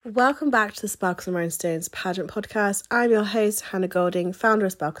Welcome back to the Sparkles and Rhinestones pageant podcast. I'm your host, Hannah Golding, founder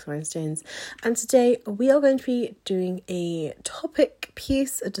of Sparkles and Rhinestones, and today we are going to be doing a topic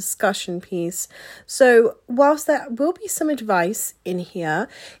piece, a discussion piece. So whilst there will be some advice in here,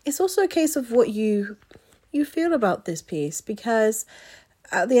 it's also a case of what you feel about this piece, because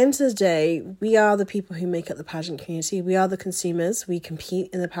at the end of the day, we are the people who make up the pageant community. We are the consumers. We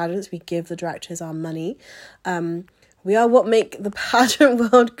compete in the pageants. We give the directors our money. We are what make the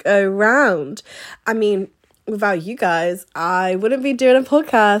pageant world go round. I mean, without you guys, I wouldn't be doing a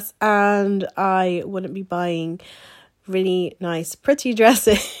podcast and I wouldn't be buying really nice, pretty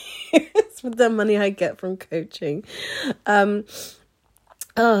dresses with the money I get from coaching. Maybe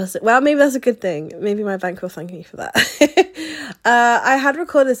that's a good thing. Maybe my bank will thank me for that. I had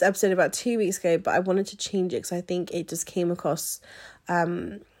recorded this episode about 2 weeks ago, but I wanted to change it because I think it just came across...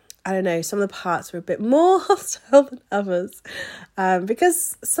 I don't know, some of the parts were a bit more hostile than others,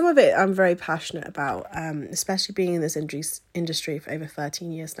 because some of it I'm very passionate about, especially being in this industry for over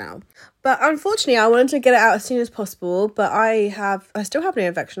 13 years now. But unfortunately, I wanted to get it out as soon as possible, but I still have an ear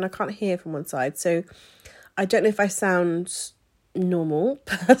infection. I can't hear from one side, so I don't know if I sound normal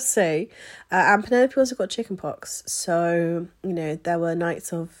per se. And Penelope also got chickenpox, so, there were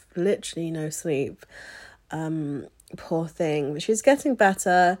nights of literally no sleep. Poor thing. She's getting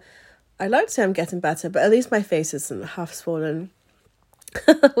better. I like to say I'm getting better, but at least my face isn't half swollen,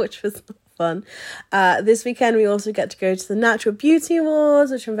 which was fun. This weekend we also get to go to the Natural Beauty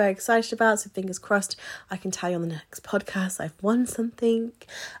Awards, which I'm very excited about, so fingers crossed I can tell you on the next podcast I've won something,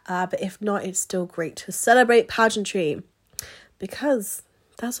 but if not, it's still great to celebrate pageantry, because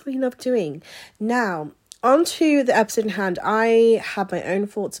that's what we love doing. Now, on to the episode in hand. I have my own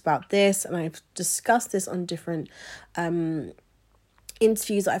thoughts about this, and I've discussed this on different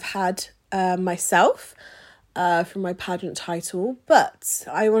interviews that I've had myself from my pageant title. But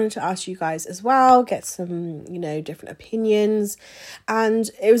I wanted to ask you guys as well, get some, different opinions. And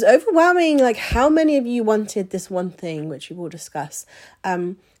it was overwhelming, like how many of you wanted this one thing, which we will discuss,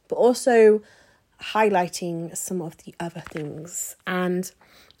 but also highlighting some of the other things. And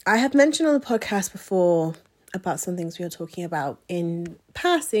I have mentioned on the podcast before about some things we were talking about in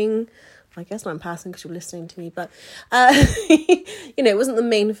passing. I guess not in passing because you're listening to me, but it wasn't the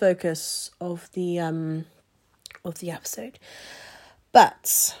main focus of the episode.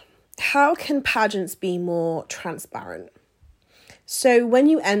 But how can pageants be more transparent? So when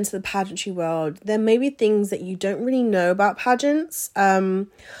you enter the pageantry world, there may be things that you don't really know about pageants.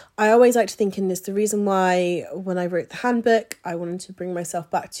 I always like to think in this, the reason why when I wrote the handbook, I wanted to bring myself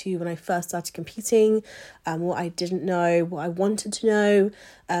back to when I first started competing, what I didn't know, what I wanted to know.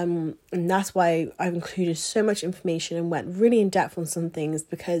 And that's why I've included so much information and went really in depth on some things,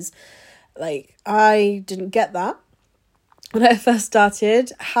 because I didn't get that when I first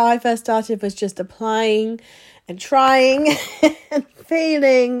started. How I first started was just applying and trying and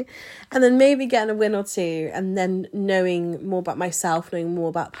failing, and then maybe getting a win or two, and then knowing more about myself, knowing more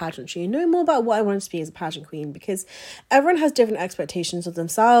about pageantry, and knowing more about what I wanted to be as a pageant queen, because everyone has different expectations of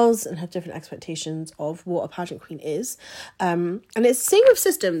themselves and have different expectations of what a pageant queen is. And it's the same with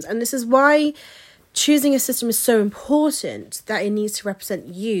systems, and this is why choosing a system is so important, that it needs to represent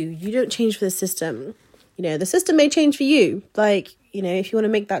you. You don't change for the system. The system may change for you, if you want to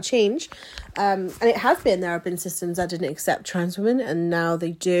make that change. And it has been. There have been systems that didn't accept trans women, and now they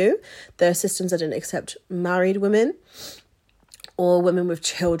do. There are systems that didn't accept married women or women with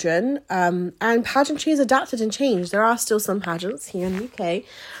children. And pageantry has adapted and changed. There are still some pageants here in the UK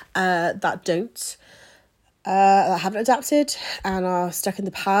that haven't adapted and are stuck in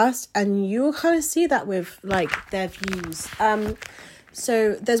the past. And you will kind of see that with their views.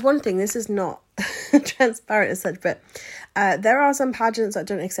 So there's one thing, this is not transparent as such, but there are some pageants that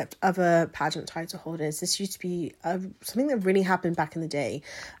don't accept other pageant title holders. This used to be something that really happened back in the day,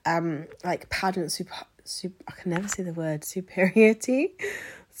 pageant I can never say the word, superiority,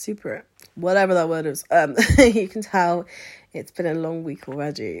 whatever that word is. You can tell it's been a long week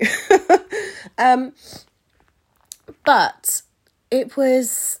already. But it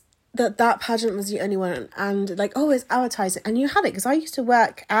was that pageant was the only one, and it's advertising, and you had it, because I used to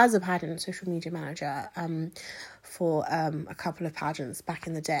work as a pageant social media manager for a couple of pageants back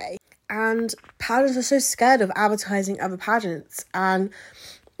in the day, and pageants are so scared of advertising other pageants. And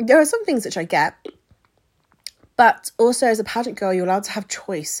there are some things which I get, but also as a pageant girl, you're allowed to have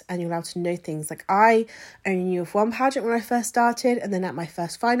choice and you're allowed to know things. I only knew of one pageant when I first started, and then at my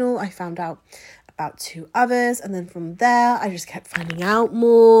first final I found out about 2 others, and then from there I just kept finding out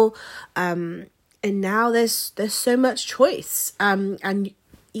more, and now there's so much choice and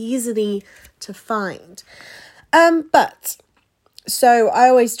easily to find, but So I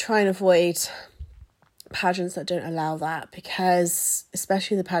always try and avoid pageants that don't allow that, because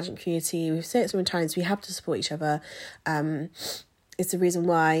especially the pageant community, we've said it so many times, we have to support each other. It's the reason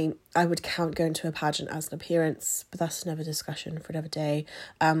why I would count going to a pageant as an appearance, but that's another discussion for another day.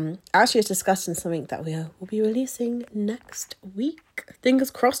 Actually, it's discussed in something that we will be releasing next week. Fingers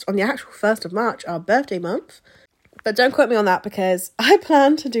crossed, on the actual 1st of March, our birthday month. But don't quote me on that, because I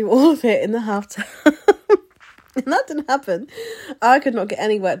plan to do all of it in the half term. And that didn't happen. I could not get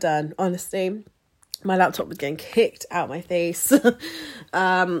any work done, honestly. My laptop was getting kicked out my face.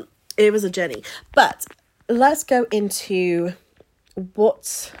 It was a journey. But let's go into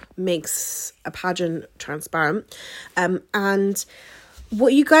what makes a pageant transparent, and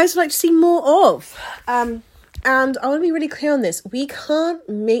what you guys would like to see more of. And I want to be really clear on this. We can't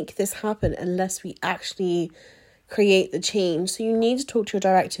make this happen unless we actually create the change. So you need to talk to your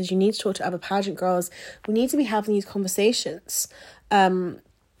directors. You need to talk to other pageant girls. We need to be having these conversations.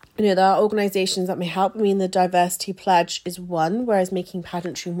 There are organisations that may help. I mean, the Diversity Pledge is one, whereas making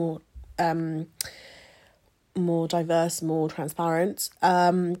pageantry more diverse, more transparent.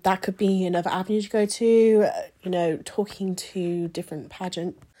 That could be another avenue to go to. Talking to different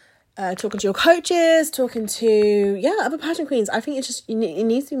talking to your coaches, talking to other pageant queens. I think it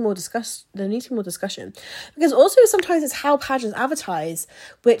needs to be more discussed. There needs to be more discussion, because also sometimes it's how pageants advertise,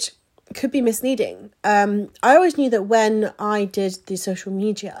 which could be misleading. I always knew that when I did the social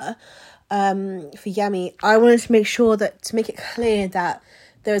media for Yummy, I wanted to make sure that, to make it clear that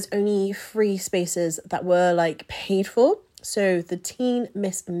there was only 3 spaces that were paid for. So the Teen,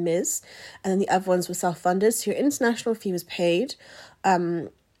 Miss and Ms, and then the other ones were self-funded. So your international fee was paid,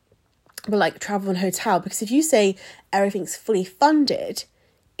 but travel and hotel, because if you say everything's fully funded,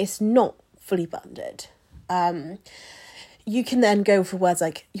 it's not fully funded. You can then go for words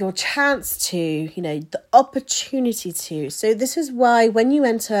like your chance to, the opportunity to. So this is why when you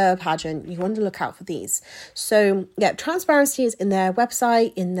enter a pageant, you want to look out for these. So transparency is in their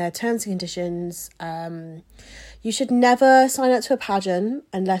website, in their terms and conditions. You should never sign up to a pageant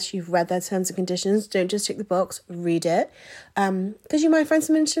unless you've read their terms and conditions. Don't just tick the box, read it. Because you might find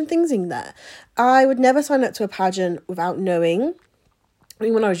some interesting things in there. I would never sign up to a pageant without knowing. I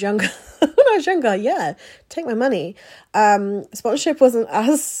mean, when I was younger, take my money. Sponsorship wasn't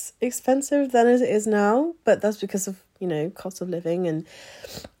as expensive then as it is now, but that's because of, cost of living, and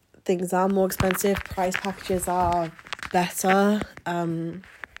things are more expensive. Price packages are better.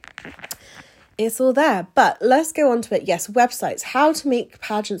 It's all there. But let's go on to it. Yes, websites. How to make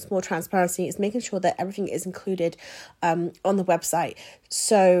pageants more transparency is making sure that everything is included on the website.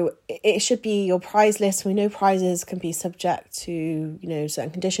 So it should be your prize list. We know prizes can be subject to,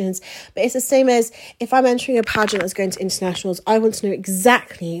 certain conditions. But it's the same as if I'm entering a pageant that's going to internationals, I want to know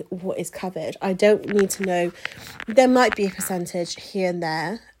exactly what is covered. I don't need to know. There might be a percentage here and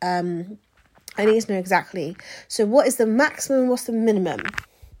there. I need to know exactly. So what is the maximum? What's the minimum?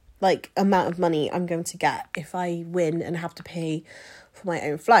 Amount of money I'm going to get if I win and have to pay for my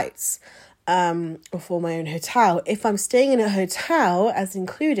own flights, or for my own hotel. If I'm staying in a hotel as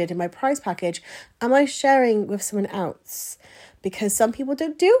included in my prize package, am I sharing with someone else? Because some people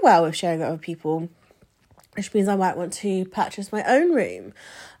don't do well with sharing with other people, which means I might want to purchase my own room.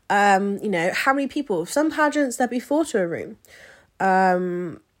 How many people? Some pageants, there'll be 4 to a room.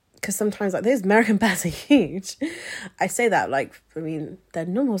 Because sometimes those American beds are huge. I say that they're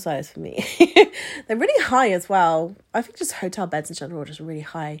normal size for me. They're really high as well. I think just hotel beds in general are just really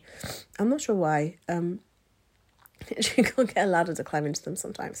high. I'm not sure why. You can't get a ladder to climb into them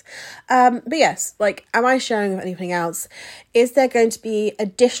sometimes. But yes, am I sharing with anything else? Is there going to be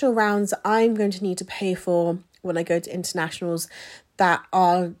additional rounds I'm going to need to pay for when I go to internationals that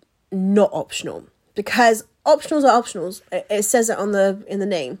are not optional? Because optionals are optionals. It says it in the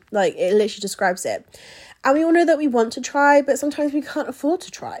name. It literally describes it. And we all know that we want to try, but sometimes we can't afford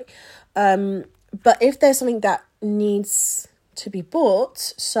to try. But if there's something that needs to be bought,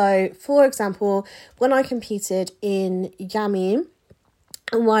 so for example, when I competed in Yummy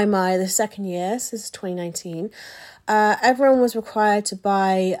and Waimai the second year, so this is 2019, everyone was required to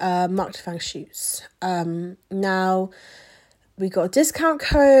buy Mark Fang shoes. Now, we got a discount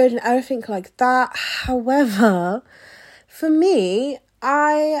code and everything like that. However, for me,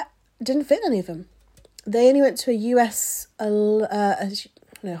 I didn't fit any of them. They only went to a US... Is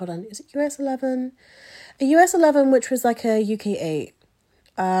it US 11? A US 11, which was a UK 8.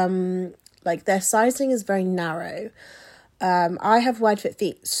 Their sizing is very narrow. I have wide fit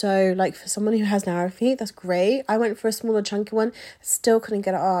feet. So, for someone who has narrow feet, that's great. I went for a smaller, chunky one. Still couldn't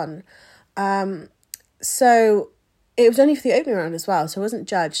get it on. So... it was only for the opening round as well, so I wasn't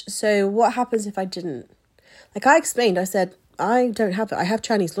judged. So what happens if I didn't? I explained, I said, I don't have it. I have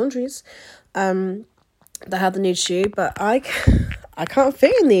Chinese laundries that have the nude shoe, but I can't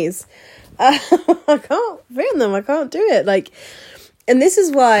fit in these. I can't fit in them. I can't do it. Like, and this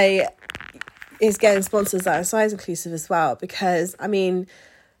is why it's getting sponsors that are size inclusive as well, because I mean,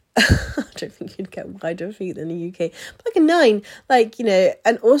 I don't think you'd get wider feet than the UK, but like a 9, like, you know.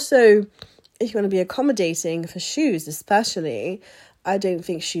 And also, if you want to be accommodating for shoes especially, I don't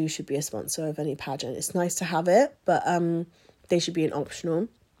think shoes should be a sponsor of any pageant. It's nice to have it, but they should be an optional,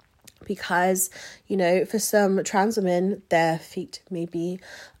 because, you know, for some trans women, their feet may be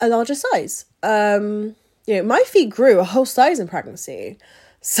a larger size. You know, my feet grew a whole size in pregnancy.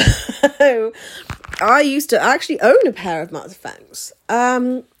 So I used to actually own a pair of Marks Fangs.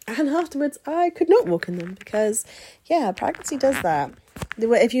 And afterwards I could not walk in them because, yeah, pregnancy does that.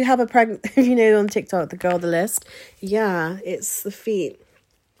 If you have if you know on TikTok, the girl, the list, yeah, it's the feet.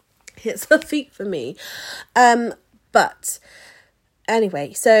 It's the feet for me. But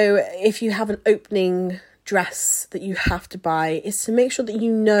anyway, so if you have an opening dress that you have to buy, is to make sure that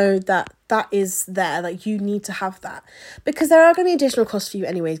you know that that is there, like you need to have that, because there are going to be additional costs for you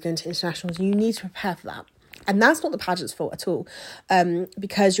anyways going to internationals. You need to prepare for that. And that's not the pageant's fault at all,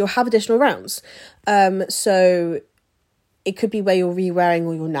 because you'll have additional rounds. So it could be where you're re-wearing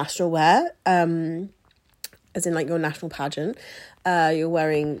all your national wear, as in like your national pageant. You're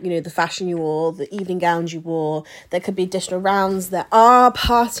wearing, you know, the fashion you wore, the evening gowns you wore. There could be additional rounds. There are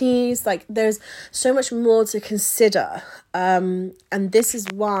parties. Like, there's so much more to consider. And this is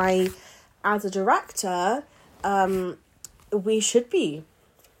why, as a director, we should be,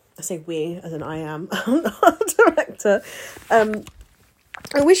 I say we, as in I am, I'm not a director.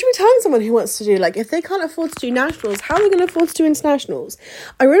 And we should be telling someone who wants to do, like, if they can't afford to do nationals, how are they going to afford to do internationals?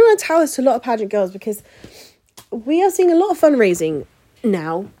 I really want to tell this to a lot of pageant girls, because we are seeing a lot of fundraising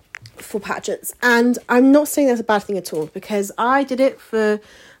now for pageants, and I'm not saying that's a bad thing at all, because I did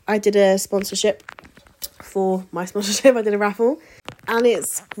a sponsorship for my sponsorship. I did a raffle, and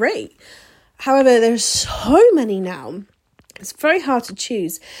it's great. However, there's so many now. It's very hard to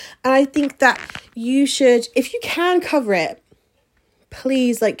choose, and I think that you should, if you can cover it,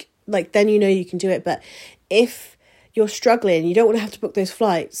 please, like then you know you can do it. But if you're struggling, you don't want to have to book those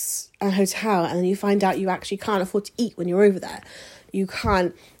flights and hotel, and then you find out you actually can't afford to eat when you're over there. You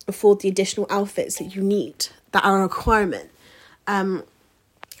can't afford the additional outfits that you need that are a requirement. So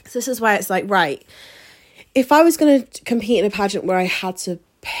this is why it's like, right, if I was going to compete in a pageant where I had to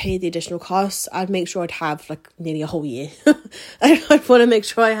pay the additional costs, I'd make sure I'd have like nearly a whole year. I'd want to make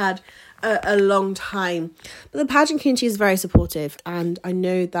sure I had a long time. But the pageant community is very supportive, and I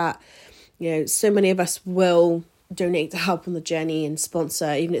know that, you know, so many of us will donate to help on the journey and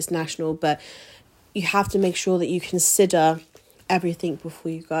sponsor, even if it's national, but you have to make sure that you consider everything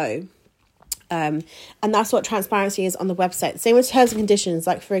before you go. And that's what transparency is on the website. Same with terms and conditions.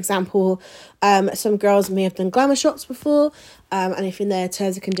 Like, for example, some girls may have done glamour shots before, and if in their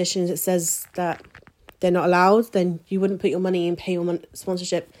terms and conditions it says that they're not allowed, then you wouldn't put your money and pay your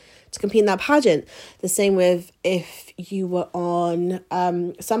sponsorship to compete in that pageant. The same with if you were on,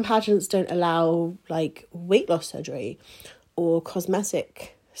 some pageants don't allow like weight loss surgery or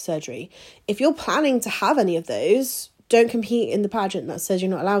cosmetic surgery. If you're planning to have any of those, don't compete in the pageant that says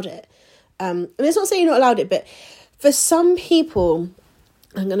you're not allowed it. And it's not saying you're not allowed it, but for some people,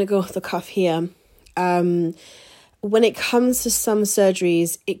 I'm going to go off the cuff here. When it comes to some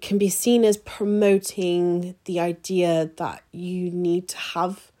surgeries, it can be seen as promoting the idea that you need to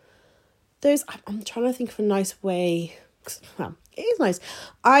have those. I'm trying to think of a nice way. Well, it is nice.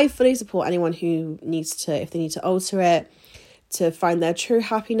 I fully support anyone who needs to, if they need to alter it to find their true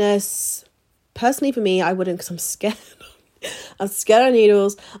happiness. Personally, for me, I wouldn't, because I'm scared. I'm scared of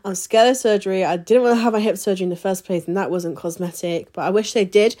needles. I'm scared of surgery. I didn't want to have my hip surgery in the first place, and that wasn't cosmetic, but I wish they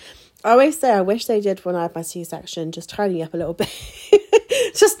did. I always say I wish they did when I had my C-section, just tidy up a little bit.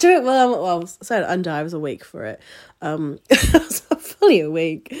 Just do it well, I said under, I was awake for it. I was fully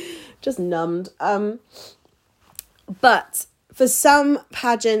awake, just numbed. But for some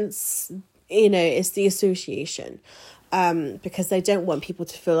pageants, you know, it's the association, because they don't want people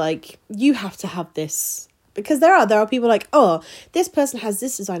to feel like you have to have this. Because there are people like, oh, this person has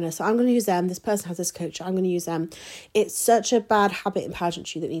this designer, so I'm going to use them. This person has this coach, I'm going to use them. It's such a bad habit in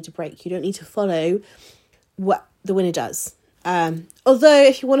pageantry that you need to break. You don't need to follow what the winner does. Although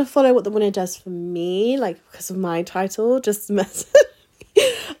if you want to follow what the winner does, for me, like because of my title, just mess.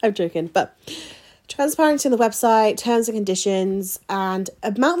 I'm joking. But transparency on the website, terms and conditions, and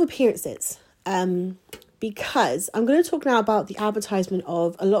amount of appearances. Because I'm going to talk now about the advertisement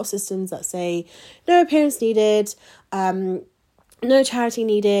of a lot of systems that say no appearance needed, no charity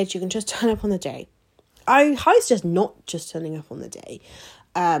needed, you can just turn up on the day. I highly suggest not just turning up on the day,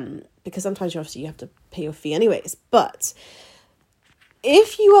 because sometimes you have to pay your fee anyways. But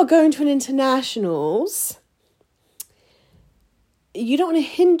if you are going to an internationals, you don't want to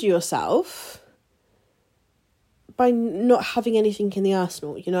hinder yourself by not having anything in the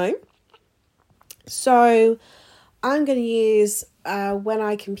arsenal, you know? So I'm going to use when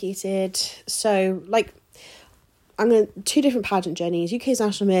I competed. So like I'm going to 2 different pageant journeys. UK's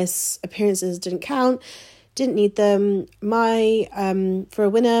National Miss appearances didn't count, didn't need them. My for a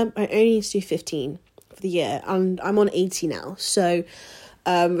winner, I only need to do 15 for the year, and I'm on 80 now. So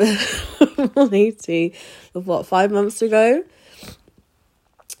I'm on 80 of 5 months ago.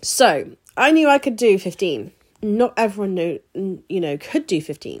 So I knew I could do 15. Not everyone could do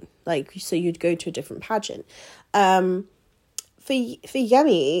 15. Like, so you'd go to a different pageant. For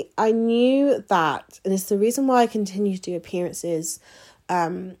Yemi, I knew that, and it's the reason why I continue to do appearances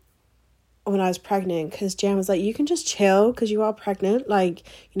when I was pregnant, because Jan was like, you can just chill because you are pregnant, like,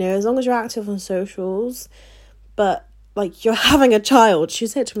 as long as you're active on socials, but like, you're having a child. She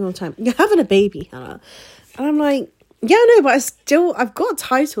said to me all the time, you're having a baby, Hannah. And I'm like, yeah, no, but I've got a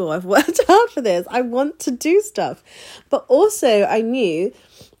title, I've worked hard for this, I want to do stuff. But also I knew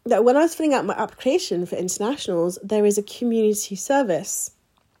that when I was filling out my application for internationals, there is a community service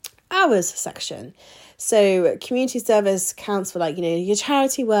hours section. So community service counts for like, your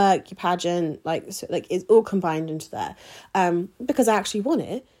charity work, your pageant, it's all combined into there. Because I actually won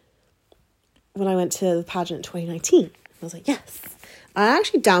it when I went to the pageant in 2019. I was like, yes. I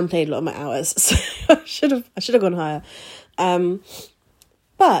actually downplayed a lot of my hours, so I should have gone higher.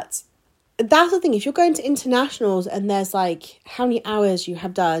 But that's the thing, if you're going to internationals and there's like how many hours you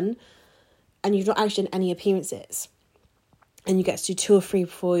have done and you've not actually done any appearances, and you get to do 2 or 3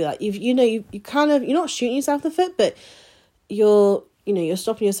 before you're like, you kind of, you're not shooting yourself in the foot, but you're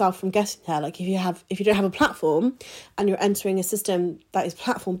stopping yourself from getting there. Like if you don't have a platform and you're entering a system that is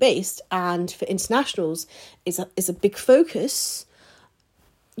platform based, and for internationals is a big focus,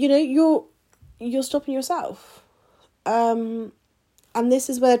 you're stopping yourself. And this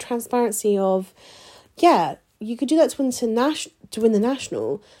is where the transparency of, yeah, you could do that to win the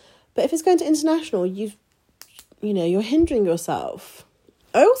national, but if it's going to international, you're hindering yourself.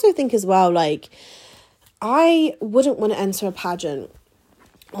 I also think as well, like, I wouldn't want to enter a pageant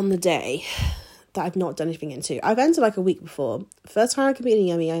on the day that I've not done anything into. I've entered like a week before. First time I competed in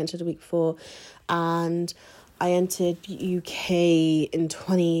Yemi, I entered a week before, and I entered UK in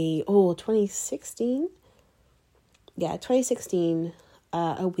 2016. Yeah, 2016,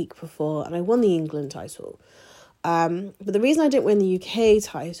 a week before, and I won the England title. But the reason I didn't win the UK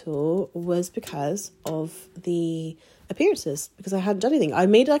title was because of the appearances, because I hadn't done anything. I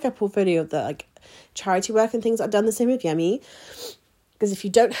made like a portfolio of the like charity work and things. I've done the same with Yemi, because if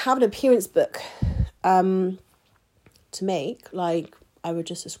you don't have an appearance book to make, like, I would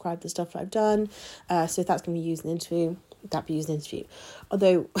just describe the stuff that I've done. So if that's going to be used in an interview, that'd be used in an interview.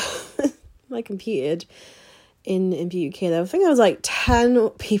 Although when I competed in the UK, I think there was like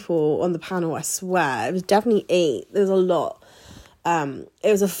 10 people on the panel, I swear. It was definitely 8. There was a lot. It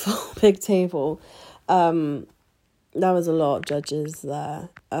was a full big table. There was a lot of judges there.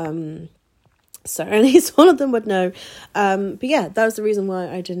 So at least one of them would know. But yeah, that was the reason why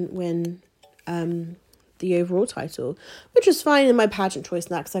I didn't win the overall title, which was fine in my pageant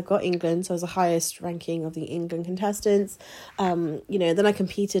choice now, because I got England, so I was the highest ranking of the England contestants. Then I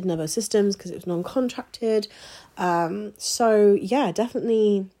competed in other systems because it was non-contracted. So yeah,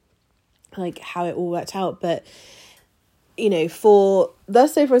 definitely like how it all worked out. But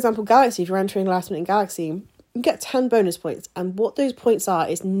let's say for example Galaxy, if you're entering last minute in Galaxy, you get 10 bonus points, and what those points are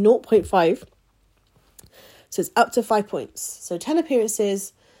is 0.5. So it's up to 5 points. So 10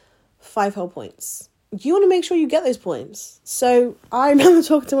 appearances, 5 whole points. You want to make sure you get those points. So I remember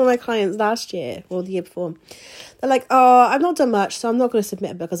talking to one of my clients last year, or the year before. They're like, oh, I've not done much, so I'm not going to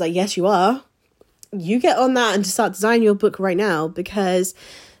submit a book. I was like, yes, you are. You get on that and start designing your book right now, because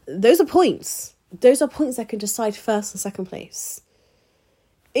those are points. Those are points that can decide first and second place.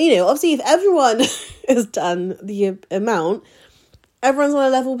 Obviously, if everyone has done the amount, everyone's on a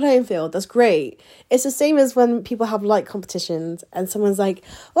level playing field. That's great. It's the same as when people have like competitions and someone's like,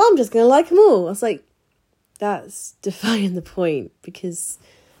 well, I'm just going to like them all. I was like, that's defying the point, because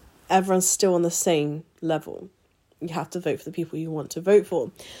everyone's still on the same level. You have to vote for the people you want to vote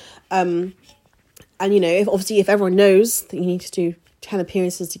for. And if everyone knows that you need to do 10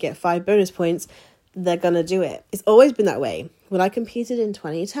 appearances to get 5 bonus points, they're going to do it. It's always been that way. When I competed in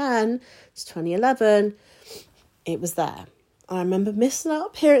 2010 to 2011, it was there. I remember missing out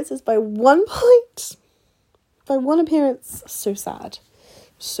appearances by 1 point. By 1 appearance. So sad.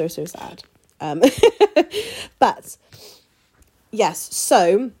 So sad. But yes,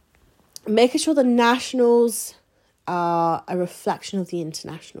 so making sure the nationals are a reflection of the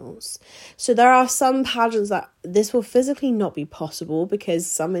internationals. So there are some pageants that this will physically not be possible because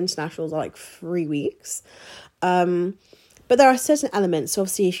some internationals are like 3 weeks. But there are certain elements. So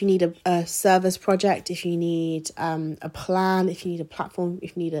obviously, if you need a service project, if you need a plan, if you need a platform,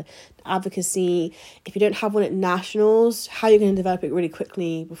 if you need an advocacy, if you don't have one at nationals, how are you going to develop it really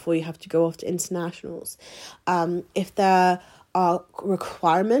quickly before you have to go off to internationals? If there are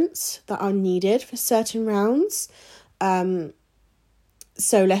requirements that are needed for certain rounds, so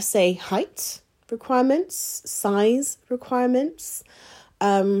let's say height requirements, size requirements,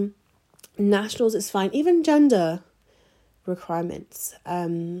 nationals is fine, even gender requirements.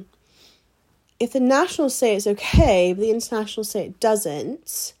 If the nationals say it's okay, but the internationals say it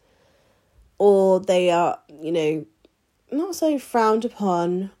doesn't, or they are, not so frowned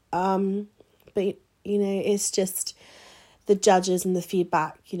upon, but, it's just the judges and the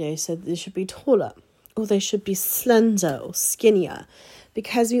feedback, so they should be taller, or they should be slender or skinnier,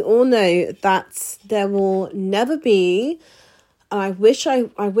 because we all know that there will never be, and I wish I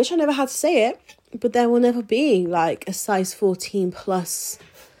never had to say it, but there will never be like a size 14 plus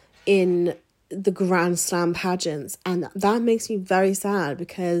in the Grand Slam pageants. And that makes me very sad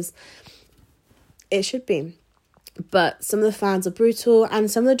because it should be. But some of the fans are brutal and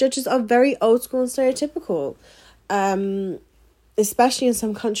some of the judges are very old school and stereotypical. Especially in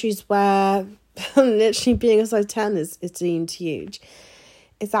some countries where literally being a size 10 is deemed huge.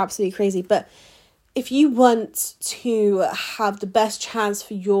 It's absolutely crazy. But if you want to have the best chance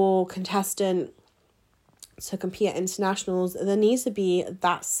for your contestant to compete at internationals, there needs to be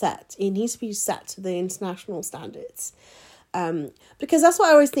that set. It needs to be set to the international standards. Because that's what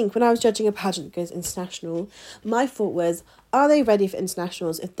I always think when I was judging a pageant that goes international. My thought was, are they ready for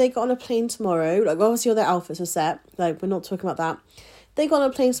internationals? If they got on a plane tomorrow, like obviously all their outfits are set, like we're not talking about that. If they got on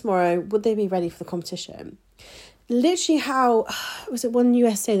a plane tomorrow, would they be ready for the competition? Literally how, was it one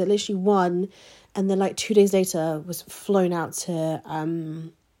USA that literally won and then like 2 days later was flown out to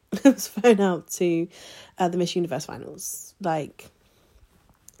the Miss Universe finals. Like,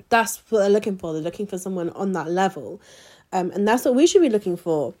 that's what they're looking for. They're looking for someone on that level. And that's what we should be looking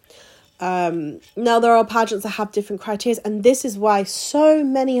for. Now, there are pageants that have different criteria, and this is why so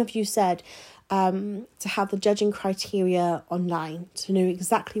many of you said to have the judging criteria online, to know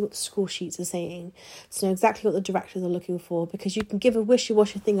exactly what the score sheets are saying, to know exactly what the directors are looking for, because you can give a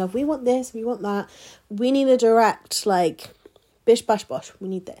wishy-washy thing of, we want this, we want that. We need a direct, like, bish, bash, bosh, we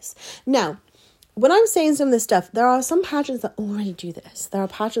need this. Now, when I'm saying some of this stuff, there are some pageants that already do this. There are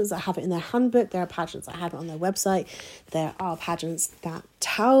pageants that have it in their handbook. There are pageants that have it on their website. There are pageants that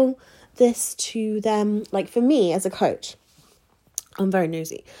tell this to them. Like for me as a coach, I'm very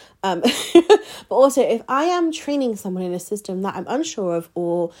nosy. But also if I am training someone in a system that I'm unsure of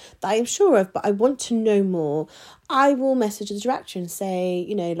or that I'm sure of, but I want to know more, I will message the director and say,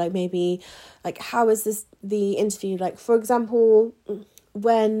 like maybe like, how is the interview? Like, for example,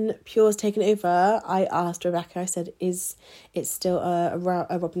 when Pure's taken over, I asked Rebecca, I said, is it still a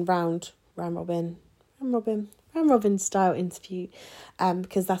round robin style interview?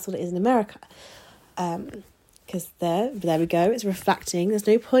 Because that's what it is in America. Because there we go, it's reflecting. There's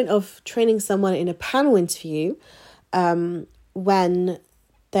no point of training someone in a panel interview when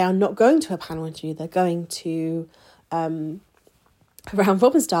they are not going to a panel interview. They're going to round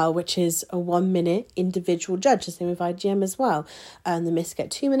robin style, which is a 1 minute individual judge, the same with IGM as well. And the Miss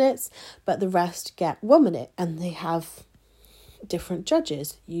get 2 minutes, but the rest get 1 minute, and they have different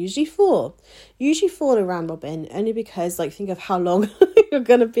judges, usually four in a round robin, only because like think of how long you're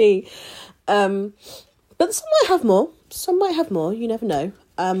gonna be. But some might have more, you never know.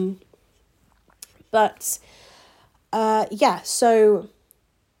 So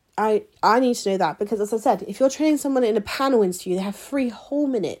I need to know that, because as I said, if you're training someone in a panel interview, they have 3 whole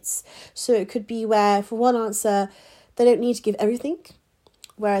minutes. So it could be where for one answer, they don't need to give everything.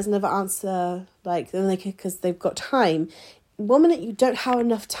 Whereas another answer, like, then they could, because they've got time. 1 minute, you don't have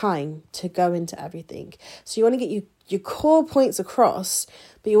enough time to go into everything. So you want to get your core points across,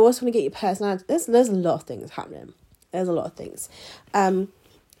 but you also want to get your personality. There's a lot of things happening. There's a lot of things. But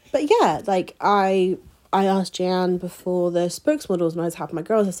yeah, like I asked Jan before the spokesmodels when I was helping my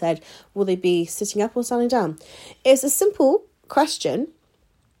girls, I said, will they be sitting up or standing down? It's a simple question,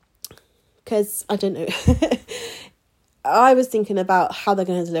 because I don't know. I was thinking about how they're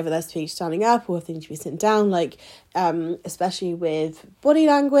going to deliver their speech standing up, or if they need to be sitting down, like, especially with body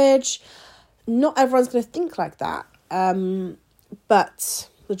language. Not everyone's going to think like that. But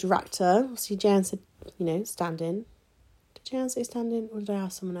the director, see, Jan said, stand in. Jan say stand-in, or did I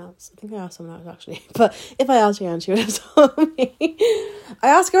ask someone else? I think I asked someone else, actually. But if I asked Jan, she would have told me. I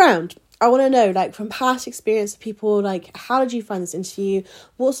ask around. I want to know, like, from past experience of people, like, how did you find this interview?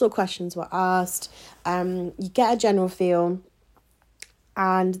 What sort of questions were asked? You get a general feel.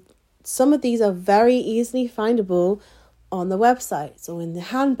 And some of these are very easily findable on the websites or in the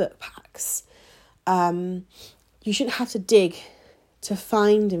handbook packs. You shouldn't have to dig to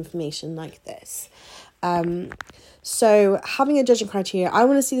find information like this. So having a judging criteria, I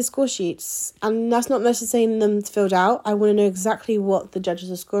want to see the score sheets, and that's not necessarily saying them filled out. I want to know exactly what the judges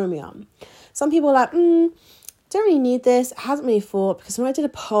are scoring me on. Some people are like, don't really need this. It hasn't really thought, because when I did a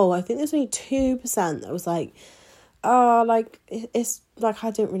poll, I think there's only 2% that was like, oh, like, it's like, I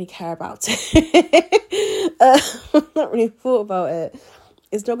don't really care about it. I've not really thought about it.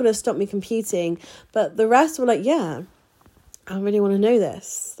 It's not going to stop me competing. But the rest were like, yeah, I really want to know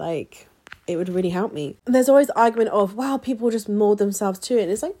this. Like, it would really help me. And there's always the argument of, wow, people just mold themselves to it.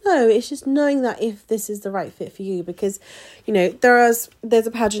 And it's like, no, it's just knowing that if this is the right fit for you. Because, you know, there's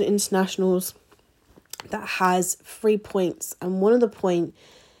a pageant internationals that has 3 points. And one of the point,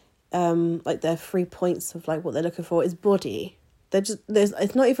 like their 3 points of like what they're looking for is body.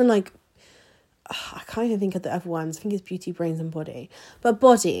 It's not even like, I can't even think of the other ones. I think it's beauty, brains and body. But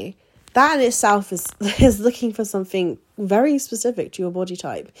body, that in itself is looking for something very specific to your body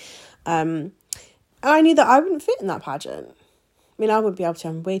type. And I knew that I wouldn't fit in that pageant. I mean, I wouldn't be able to.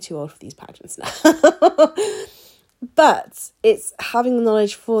 I'm way too old for these pageants now. But it's having the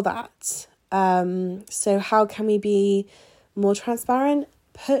knowledge for that. So how can we be more transparent?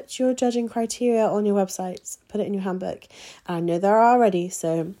 Put your judging criteria on your websites. Put it in your handbook. And I know there are already,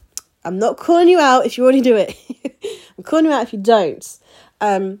 so I'm not calling you out if you already do it. I'm calling you out if you don't.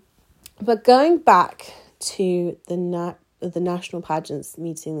 But going back to the national pageants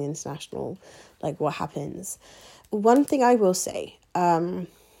meeting the international, like what happens. One thing I will say, and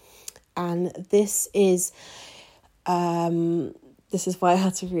this is why I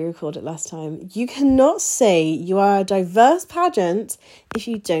had to re-record it last time. You cannot say you are a diverse pageant if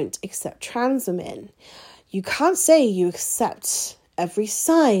you don't accept trans women. You can't say you accept every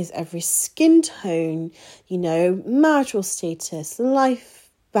size, every skin tone, you know, marital status,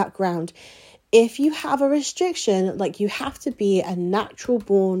 life background. If you have a restriction, like you have to be a natural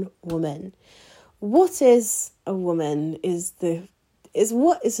born woman. What is a woman is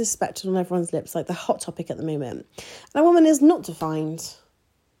what is suspected on everyone's lips, like the hot topic at the moment. And a woman is not defined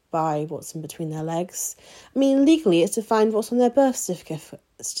by what's in between their legs. I mean, legally it's defined what's on their birth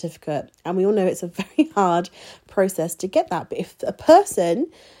certificate. And we all know it's a very hard process to get that. But if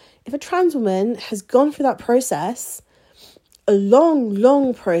a trans woman has gone through that process, a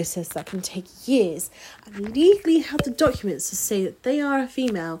long process that can take years, and legally have the documents to say that they are a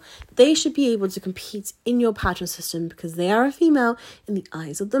female, they should be able to compete in your pageant system because they are a female in the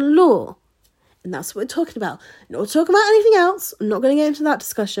eyes of the law. And that's what we're talking about. Not talking about anything else. I'm not going to get into that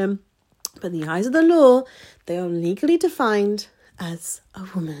discussion. But in the eyes of the law, they are legally defined as a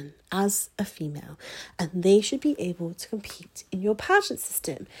woman, as a female, and they should be able to compete in your pageant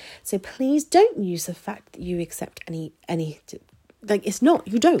system. So please don't use the fact that you accept any like, it's not,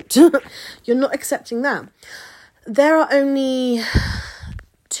 you don't. You're not accepting that. There are only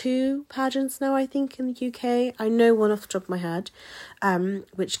 2 pageants now, I think, in the UK. I know one off the top of my head,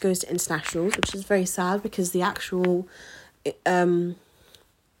 which goes to internationals, which is very sad because the actual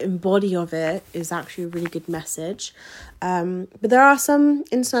body of it is actually a really good message. But there are some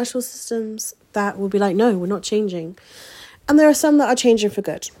international systems that will be like, no, we're not changing. And there are some that are changing for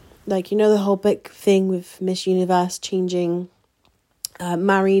good. Like, you know, the whole big thing with Miss Universe changing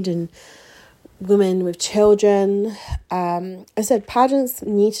married and women with children. I said pageants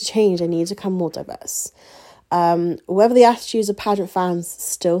need to change. They need to become more diverse. Whether the attitudes of pageant fans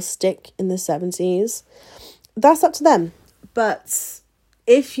still stick in the 70s, that's up to them. But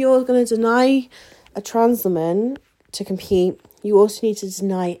if you're going to deny a trans woman to compete, you also need to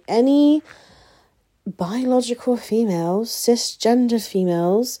deny any biological females, cisgender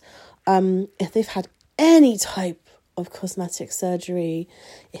females, if they've had any type of cosmetic surgery,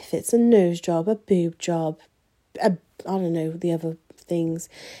 if it's a nose job, a boob job, I don't know, the other things,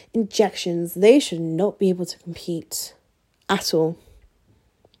 injections, they should not be able to compete at all.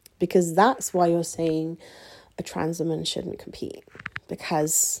 Because that's why you're saying a trans woman shouldn't compete,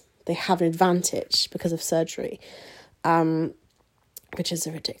 because they have an advantage because of surgery, which is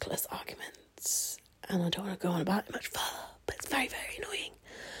a ridiculous argument. And I don't want to go on about it much further, but it's very, very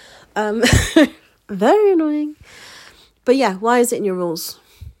annoying. Very annoying. But yeah, why is it in your rules?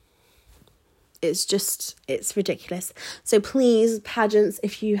 it's ridiculous. So please, pageants,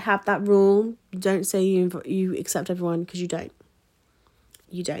 if you have that rule, don't say you accept everyone, because you don't.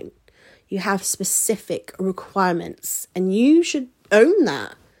 You don't. You have specific requirements, and you should own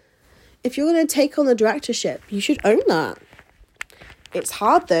that. If you're going to take on the directorship, you should own that. It's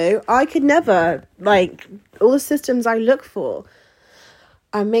hard though. I could never, like, all the systems I look for,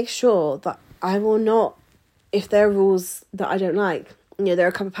 I make sure that I will not, if there are rules that I don't like, there are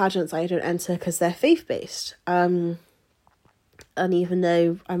a couple of pageants I don't enter because they're faith-based. And even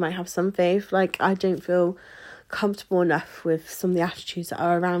though I might have some faith, like, I don't feel comfortable enough with some of the attitudes that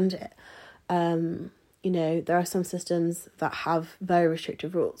are around it. There are some systems that have very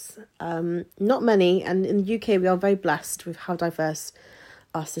restrictive rules. Not many, and in the UK we are very blessed with how diverse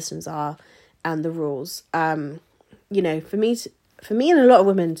our systems are and the rules. For me and a lot of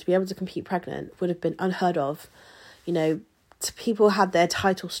women to be able to compete pregnant would have been unheard of. People had their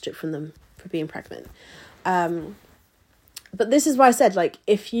title stripped from them for being pregnant. But this is why I said, like,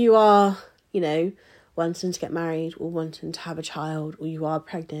 if you are, wanting to get married or wanting to have a child, or you are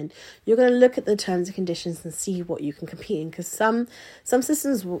pregnant, you're going to look at the terms and conditions and see what you can compete in, because some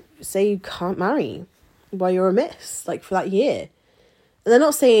systems will say you can't marry while you're a miss, like, for that year. And they're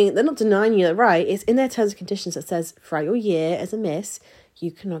not denying you that right. It's in their terms and conditions that says throughout your year as a miss,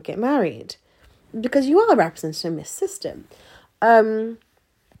 you cannot get married because you are representing a miss system.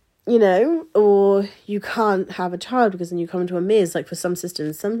 Or you can't have a child because then you come into a miss. Like, for some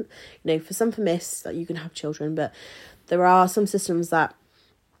systems, for miss, that you can have children, but there are some systems that,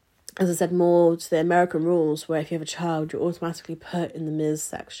 as I said, more to the American rules, where if you have a child, you're automatically put in the Ms.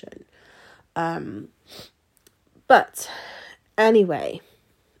 section. But anyway,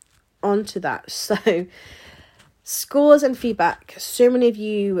 on to that. So, scores and feedback. So many of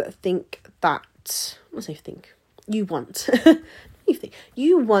you think that, you want.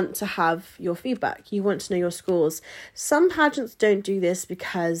 You want to have your feedback. You want to know your scores. Some pageants don't do this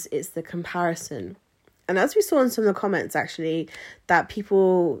because it's the comparison. And as we saw in some of the comments, actually, that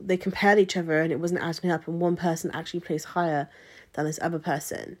people, they compared each other and it wasn't adding up, and one person actually placed higher than this other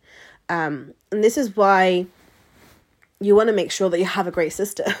person. And this is why you want to make sure that you have a great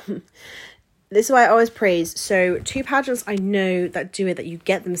system. This is why I always praise. So 2 pageants I know that do it, that you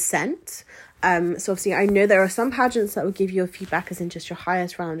get them sent. So obviously I know there are some pageants that will give you a feedback as in just your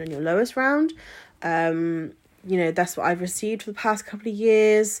highest round and your lowest round. That's what I've received for the past couple of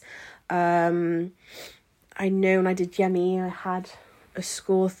years. I know when I did Yemi, I had a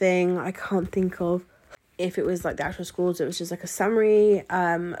score thing. I can't think of if it was like the actual scores. It was just like a summary.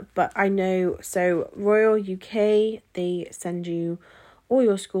 But I know, so Royal UK, they send you all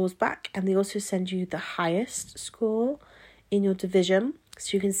your scores back, and they also send you the highest score in your division,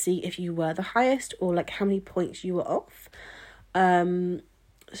 so you can see if you were the highest or like how many points you were off. So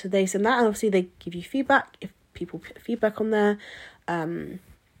they send that, and obviously they give you feedback if people put feedback on there. And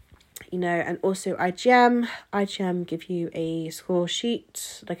also IGM give you a score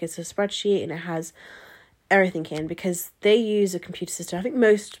sheet, like it's a spreadsheet, and it has everything in, because they use a computer system. I think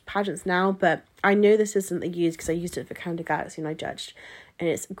most pageants now, but I know the system they use because I used it for Canada Galaxy and I judged, and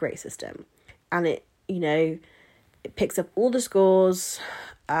it's a great system. And it picks up all the scores,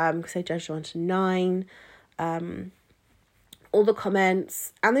 because I judged 1 to 9, all the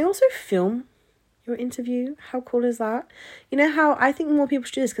comments, and they also film your interview. How cool is that? You know how I think more people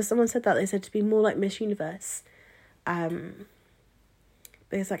should do this, because someone said that, they said to be more like Miss Universe. But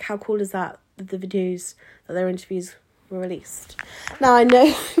it's like, how cool is that the videos that their interviews were released? Now I know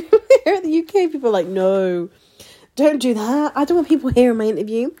here in the UK people are like, no, don't do that. I don't want people hearing my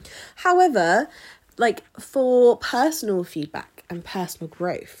interview. However, like, for personal feedback and personal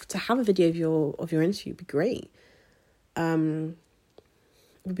growth, to have a video of your interview would be great. It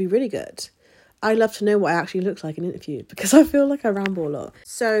would be really good. I love to know what I actually look like in interviews, because I feel like I ramble a lot.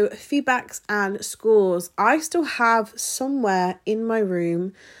 So feedbacks and scores. I still have somewhere in my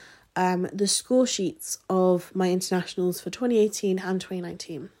room the score sheets of my internationals for 2018 and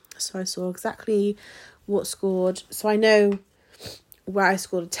 2019. So I saw exactly what scored. So I know where I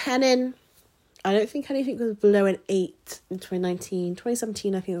scored a 10 in. I don't think anything was below an 8 in 2019.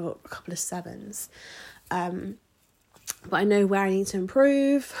 2017, I think I got a couple of 7s. But I know where I need to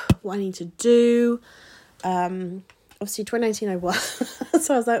improve, what I need to do. Obviously, 2019 I won.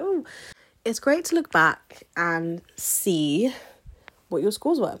 So I was like, oh, it's great to look back and see what your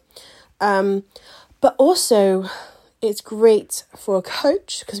scores were. But also, it's great for a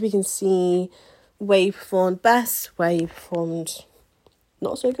coach, because we can see where you performed best, where you performed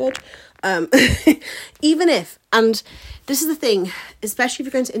not so good. Even if, and this is the thing, especially if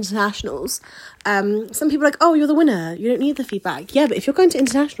you're going to internationals, some people are like, oh, you're the winner, you don't need the feedback. Yeah, but if you're going to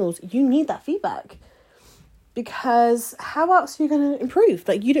internationals, you need that feedback, because how else are you going to improve?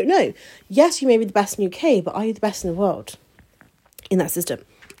 Like, you don't know. Yes, you may be the best in the UK, but are you the best in the world in that system?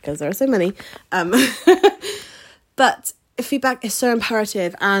 Because there are so many. But feedback is so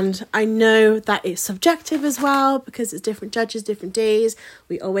imperative, and I know that it's subjective as well, because it's different judges, different days.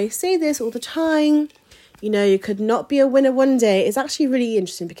 We always say this all the time. You know, you could not be a winner one day. It's actually really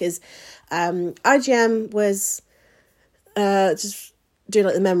interesting because IGM was just doing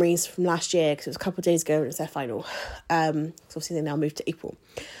like the memories from last year, because it was a couple of days ago and it was their final. So obviously they now moved to April.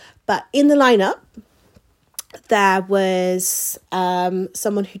 But in the lineup, there was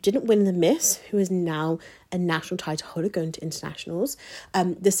someone who didn't win the Miss, who is now a national title holder going to internationals.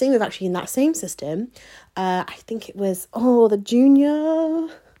 The same with actually in that same system. I think it was, the junior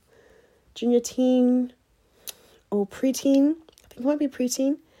teen or preteen. I think it might be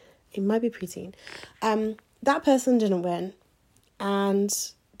preteen. It might be preteen. That person didn't win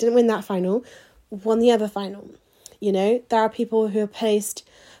and didn't win that final, won the other final. You know, there are people who are placed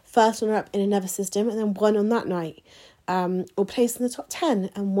first runner-up in another system and then won on that night, or placed in the top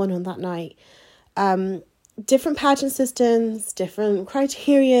 10 and won on that night. Different pageant systems, different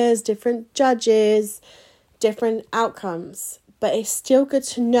criterias, different judges, different outcomes. But it's still good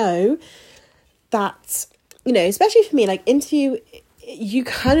to know that, you know, especially for me, like interview, you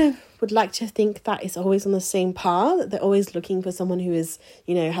kind of would like to think that it's always on the same par, that they're always looking for someone who is,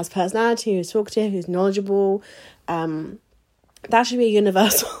 you know, has personality, who's talkative, who's knowledgeable. That should be a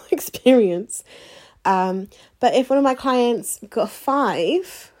universal experience. But if one of my clients got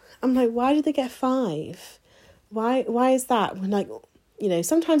 5, I'm like, why did they get 5? Why is that? When, like, you know,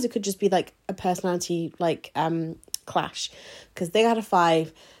 sometimes it could just be like a personality like clash, because they got a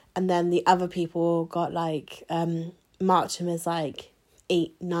 5 and then the other people got like marked him as like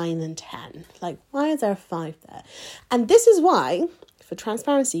 8, 9 and 10. Like, why is there a 5 there? And this is why, for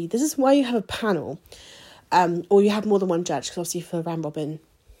transparency, this is why you have a panel, or you have more than one judge, because obviously for round robin,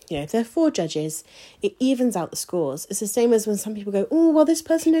 you know, if there are 4 judges, it evens out the scores. It's the same as when some people go, oh, well, this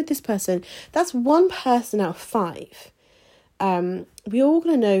person knows this person. That's one person out of 5. We're all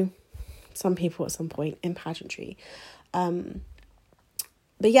going to know some people at some point in pageantry. But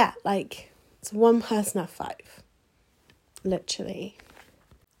yeah, like, it's one person out of 5. Literally.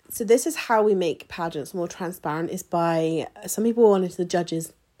 So this is how we make pageants more transparent, is by, some people wanted the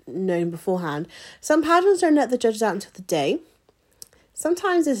judges known beforehand. Some pageants don't let the judges out until the day.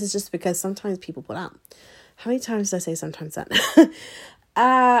 Sometimes this is just because sometimes people pull out. How many times did I say sometimes then?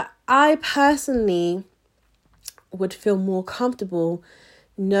 I personally would feel more comfortable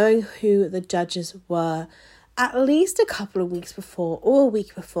knowing who the judges were at least a couple of weeks before or a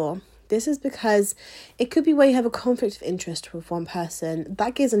week before. This is because it could be where you have a conflict of interest with one person.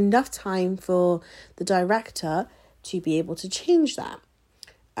 That gives enough time for the director to be able to change that.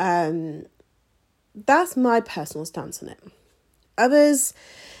 That's my personal stance on it. Others,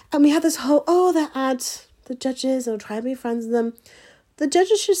 and we had this whole, the judges, or try to be friends with them. The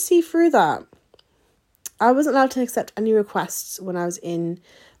judges should see through that. I wasn't allowed to accept any requests when I was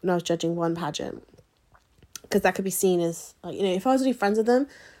judging one pageant, because that could be seen as, like, you know, if I was really friends with them,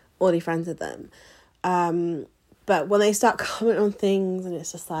 already friends with them. But when they start commenting on things, and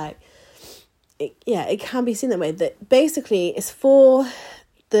it's just like, it can be seen that way. That basically it's for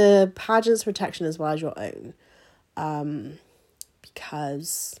the pageant's protection as well as your own.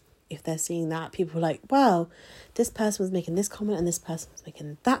 Because if they're seeing that, people are like, well, this person was making this comment and this person was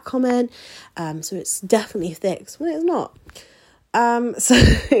making that comment, so it's definitely fixed. Well, it's not.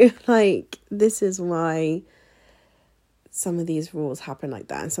 So like, this is why some of these rules happen like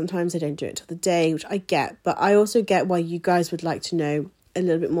that, and sometimes they don't do it till the day, which I get, but I also get why you guys would like to know a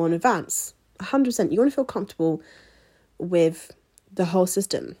little bit more in advance. 100%. You want to feel comfortable with the whole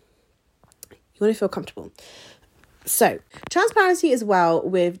system. You want to feel comfortable. So, transparency as well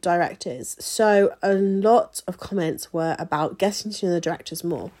with directors. So, a lot of comments were about getting to know the directors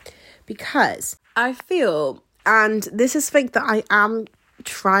more, because I feel, and this is something that I am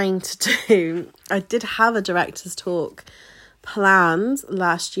trying to do, I did have a director's talk planned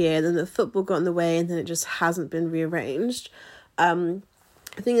last year, then the football got in the way, and then it just hasn't been rearranged. I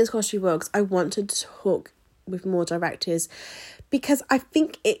think it's because I wanted to talk with more directors, because I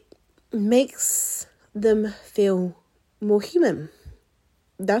think it makes them feel more human.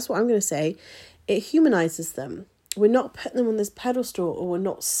 That's what I'm going to say. It humanizes them. We're not putting them on this pedestal, or we're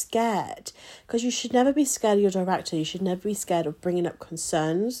not scared, because you should never be scared of your director. You should never be scared of bringing up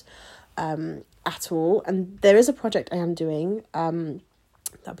concerns at all. And there is a project I am doing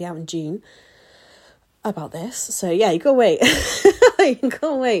That'll be out in June about this. So yeah, you gotta wait. You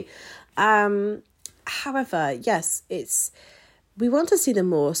gotta wait. However, yes, we want to see them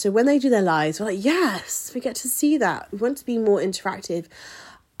more. So when they do their lives, we're like, yes, we get to see that. We want to be more interactive.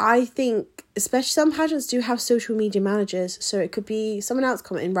 I think, especially some pageants do have social media managers, so it could be someone else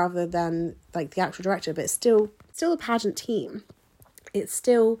commenting rather than like the actual director, but it's still the pageant team. It's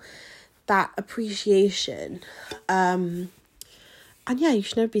still that appreciation. And yeah, you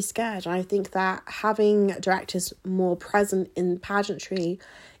should never be scared. I think that having directors more present in pageantry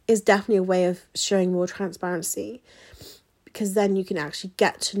is definitely a way of showing more transparency, because then you can actually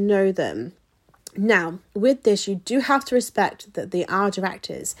get to know them. Now, with this, you do have to respect that they are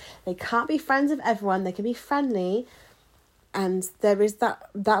directors. They can't be friends of everyone. They can be friendly, and there is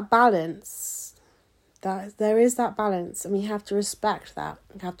that balance. There is that balance, and we have to respect that.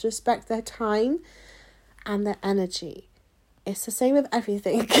 We have to respect their time and their energy. It's the same with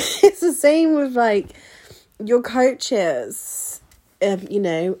everything. It's the same with like your coaches,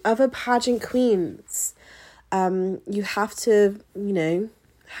 other pageant queens. You have to,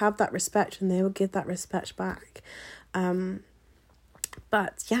 have that respect, and they will give that respect back.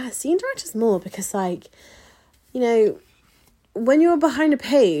 But yeah, seeing directors more, because when you're behind a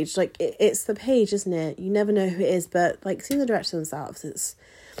page, like it's the page, isn't it? You never know who it is, but like seeing the directors themselves,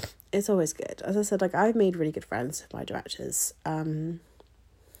 it's always good. As I said, like I've made really good friends with my directors, and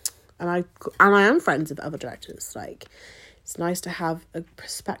I am friends with other directors. Like it's nice to have a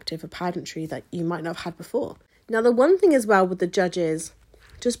perspective of pageantry that you might not have had before. Now, the one thing as well with the judges,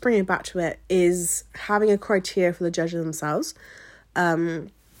 just bringing it back to it, is having a criteria for the judges themselves,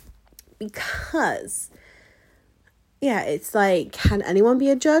 because it's like, can anyone be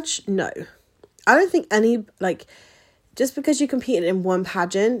a judge? No, I don't think just because you competed in one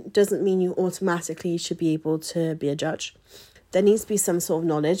pageant doesn't mean you automatically should be able to be a judge. There needs to be some sort of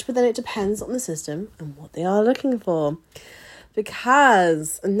knowledge, but then it depends on the system and what they are looking for.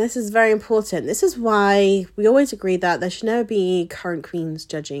 Because, and this is very important, this is why we always agree that there should never be current queens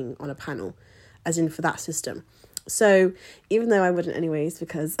judging on a panel, as in for that system. So even though I wouldn't anyways,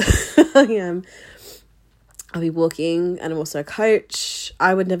 because I'll be walking and I'm also a coach,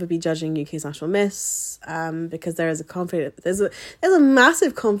 I would never be judging UK's National Miss, because there is a conflict. There's a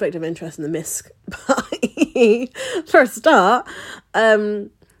massive conflict of interest in the Miss party for a start. But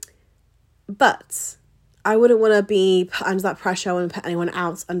I wouldn't want to be put under that pressure. I wouldn't put anyone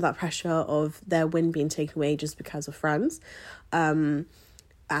else under that pressure of their win being taken away just because of friends, and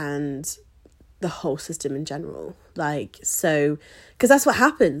the whole system in general. Because that's what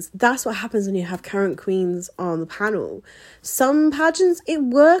happens. That's what happens when you have current queens on the panel. Some pageants, it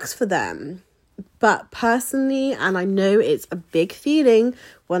works for them. But personally, and I know it's a big feeling,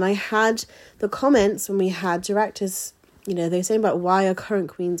 when I had the comments, when we had directors, they're saying about why are current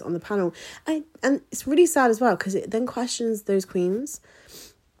queens on the panel. And it's really sad as well, because it then questions those queens.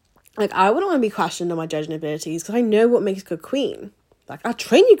 Like, I wouldn't want to be questioned on my judging abilities, because I know what makes a good queen. Like, I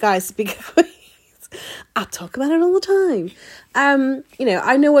train you guys to be good queens. I talk about it all the time. I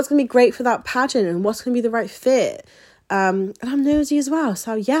know what's going to be great for that pageant and what's going to be the right fit. And I'm nosy as well.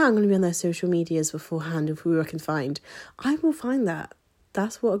 So yeah, I'm going to be on their social medias beforehand of who I can find. I will find that.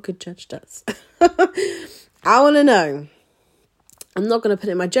 That's what a good judge does. I want to know. I'm not going to put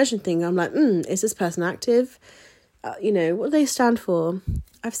it in my judging thing. I'm like, is this person active? What do they stand for?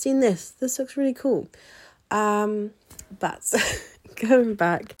 I've seen this. This looks really cool. But going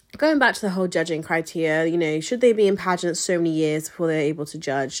back to the whole judging criteria, should they be in pageants so many years before they're able to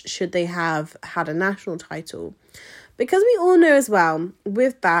judge? Should they have had a national title? Because we all know as well,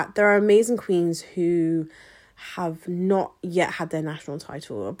 with that, there are amazing queens who have not yet had their national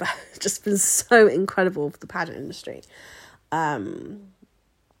title, but just been so incredible for the pageant industry.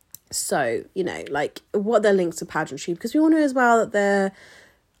 So, what their links to pageantry, because we all know as well that there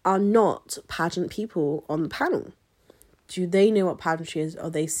are not pageant people on the panel. Do they know what pageantry is? Are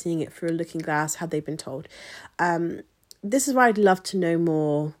they seeing it through a looking glass? Have they been told? This is why I'd love to know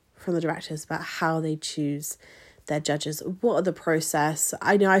more from the directors about how they choose their judges. What are the process?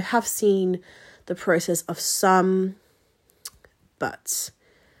 I know I have seen the process of some, but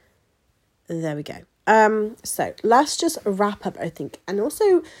there we go. So let's just wrap up, I think. And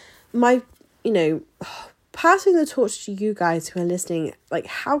also my, passing the torch to you guys who are listening, like,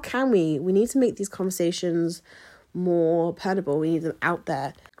 how can we need to make these conversations more perdable. We need them out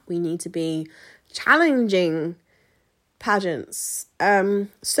there. We need to be challenging pageants.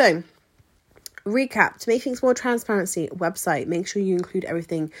 So Recap: to make things more transparency, website, make sure you include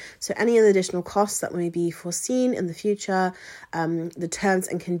everything. So any of the additional costs that may be foreseen in the future, the terms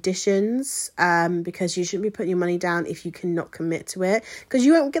and conditions, because you shouldn't be putting your money down if you cannot commit to it, because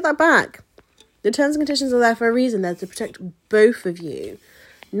you won't get that back. The terms and conditions are there for a reason. They're to protect both of you,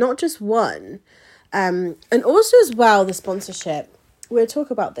 not just one. And also as well, the sponsorship. We'll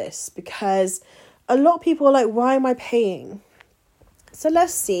talk about this because a lot of people are like, why am I paying? So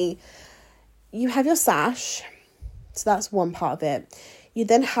let's see. You have your sash, so that's one part of it. You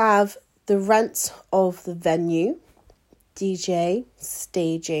then have the rent of the venue, DJ,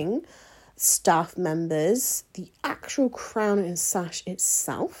 staging, staff members, the actual crown and sash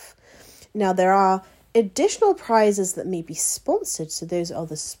itself. Now, there are additional prizes that may be sponsored, so those are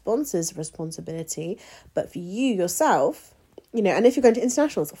the sponsors' responsibility. But for you yourself, you know, and if you're going to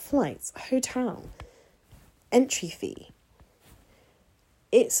internationals, flights, hotel, entry fee,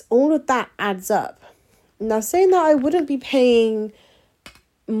 it's all of that adds up. Now, saying that, I wouldn't be paying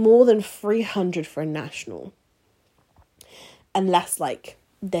more than 300 for a national, unless like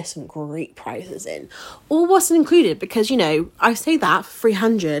there's some great prizes in, or what's included, because, you know, I say that for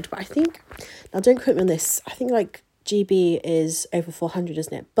 300, but I think, now don't quote me on this, I think like GB is over 400,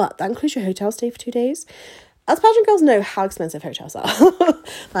 isn't it? But that includes your hotel stay for 2 days. As pageant girls know how expensive hotels are.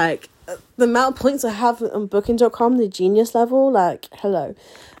 Like, the amount of points I have on booking.com, the genius level, like, hello.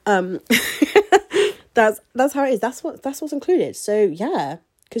 That's how it is. That's what's included. So yeah,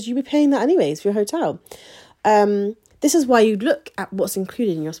 because you'll be paying that anyways for your hotel. This is why you look at what's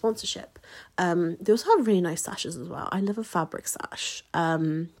included in your sponsorship. They also have really nice sashes as well. I love a fabric sash. I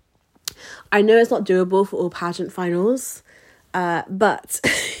know it's not doable for all pageant finals, but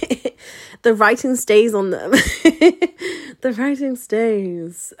the writing stays on them. The writing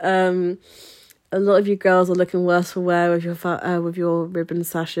stays. A lot of you girls are looking worse for wear with your ribbon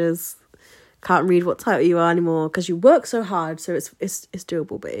sashes. Can't read what title you are anymore because you work so hard. So it's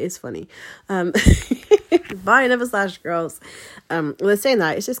doable, but it is funny. Buy another sash, girls. Well, they're saying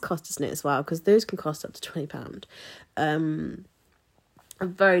that it's just cost, isn't it, as well? Because those can cost up to £20. I'm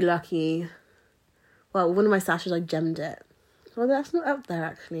very lucky. Well, one of my sashes, I gemmed it. Well, that's not up there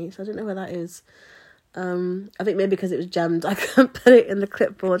actually, so I don't know where that is. I think maybe because it was gemmed, I couldn't put it in the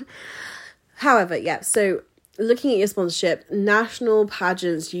clipboard. However, yeah, so looking at your sponsorship, national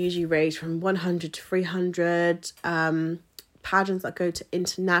pageants usually range from 100 to 300. Pageants that go to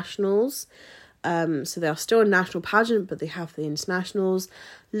internationals, so they are still a national pageant, but they have the internationals,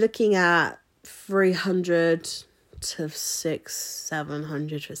 looking at 300 to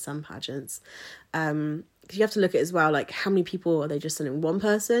 600-700 for some pageants. Because you have to look at as well, like, how many people are they just sending? One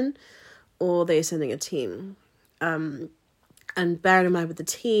person, or they're sending a team? And bearing in mind with the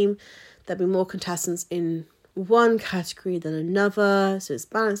team, there'll be more contestants in one category than another, so it's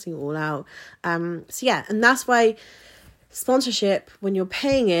balancing all out. So yeah, and that's why sponsorship, when you're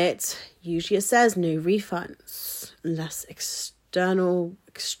paying it, usually it says no refunds unless extreme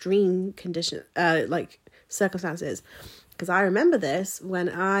condition, like circumstances. Because I remember this when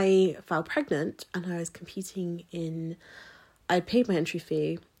I fell pregnant and I was competing I paid my entry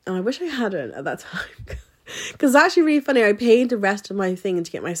fee, and I wish I hadn't at that time. Because it's actually really funny. I paid the rest of my thing to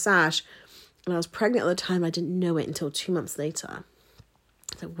get my sash, and I was pregnant at the time. I didn't know it until 2 months later.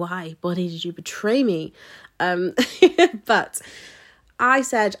 So why, body, did you betray me? But I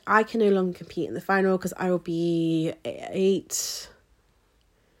said I can no longer compete in the final because I will be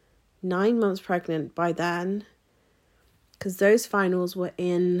 9 months pregnant by then. Because those finals were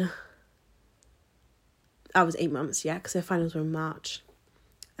I was 8 months, yeah, because the finals were in March.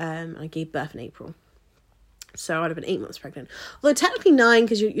 I gave birth in April. So I would have been 8 months pregnant. Although technically 9,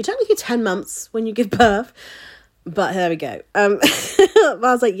 because you're technically 10 months when you give birth. But there we go. But I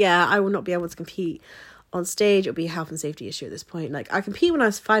was like, yeah, I will not be able to compete on stage. It'll be a health and safety issue at this point. Like, I compete when I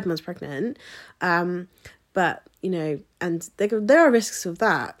was 5 months pregnant. But, you know, and there are risks of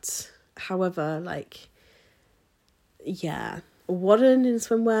that. However, like, yeah, wadding in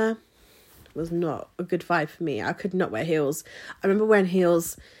swimwear was not a good vibe for me. I could not wear heels. I remember wearing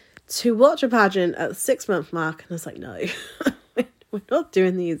heels to watch a pageant at the 6 month mark, and I was like, no, we're not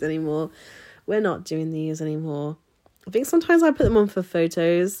doing these anymore. I think sometimes I put them on for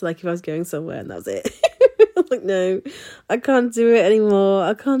photos, like if I was going somewhere, and that was it. I was like, no, I can't do it anymore.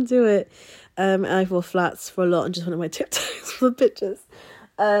 I can't do it. And I wore flats for a lot and just wanted my tiptoes for the pictures.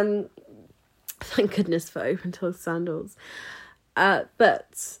 Thank goodness for open-toed sandals.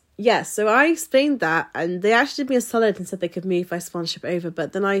 But yeah, so I explained that, and they actually did me a solid and said they could move my sponsorship over.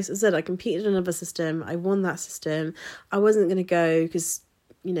 But then I said I competed in another system. I won that system. I wasn't going to go because,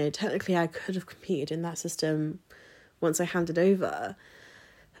 you know, technically I could have competed in that system once I handed over.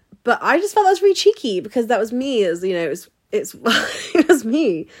 But I just felt that was really cheeky because that was me. It was, you know, it's it was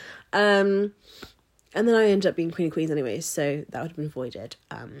me. And then I ended up being Queen of Queens anyway, so that would have been avoided.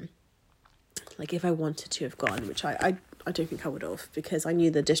 Like if I wanted to have gone, which I don't think I would have, because I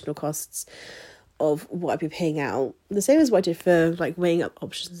knew the additional costs of what I'd be paying out. The same as what I did for like weighing up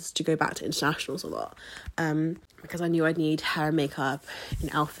options to go back to internationals a lot. Because I knew I'd need hair and makeup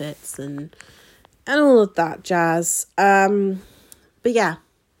and outfits and all of that jazz. But yeah,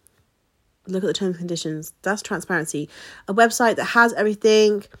 look at the terms and conditions. That's transparency. A website that has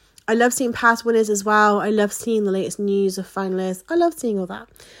everything. I love seeing past winners as well. I love seeing the latest news of finalists. I love seeing all that.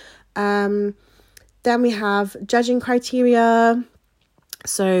 Then we have judging criteria.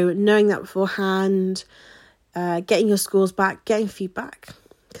 So knowing that beforehand, getting your scores back, getting feedback.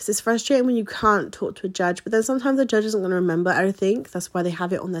 Because it's frustrating when you can't talk to a judge, but then sometimes the judge isn't going to remember everything. That's why they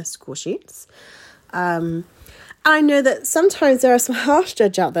have it on their score sheets. I know that sometimes there are some harsh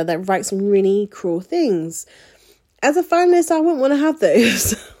judges out there that write some really cruel things. As a finalist, I wouldn't want to have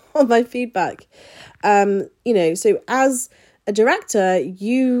those on my feedback. You know, so as a director,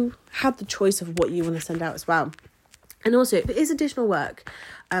 you have the choice of what you want to send out as well. And also, if it is additional work,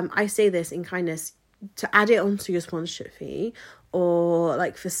 I say this in kindness, to add it onto your sponsorship fee, or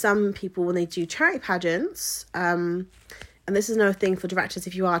like for some people when they do charity pageants, and this is another thing for directors,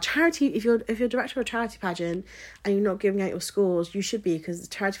 if you're a director of a charity pageant and you're not giving out your scores, you should be, because the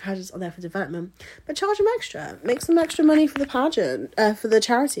charity pageants are there for development, but charge them extra, make some extra money for the pageant, for the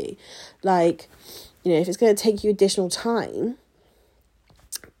charity. Like, you know, if it's going to take you additional time,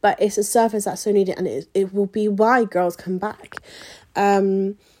 but it's a service that's so needed, and it will be why girls come back.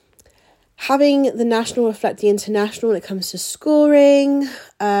 Having the national reflect the international when it comes to scoring,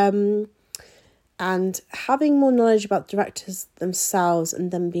 and having more knowledge about directors themselves and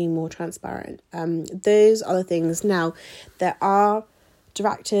them being more transparent. Those are the things. Now, there are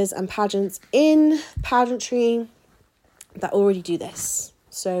directors and pageants in pageantry that already do this.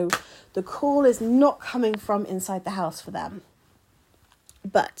 So the call is not coming from inside the house for them.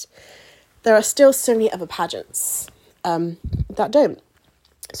 But there are still so many other pageants that don't.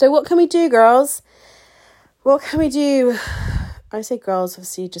 So what can we do, girls? What can we do? I say girls,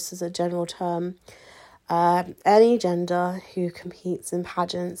 obviously, just as a general term. Any gender who competes in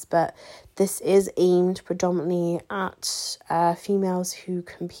pageants, but this is aimed predominantly at females who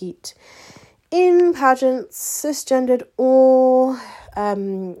compete in pageants, cisgendered or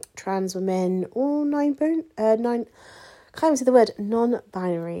trans women, or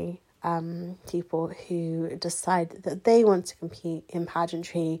non-binary people who decide that they want to compete in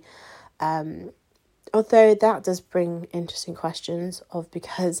pageantry. Although that does bring interesting questions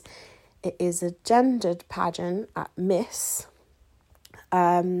because it is a gendered pageant at Miss.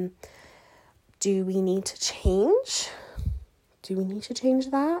 Do we need to change? Do we need to change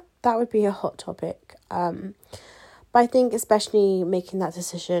that? That would be a hot topic. But I think especially making that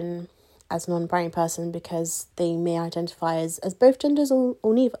decision as a non-binary person, because they may identify as both genders or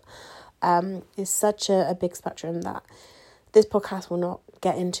neither, is such a big spectrum that this podcast will not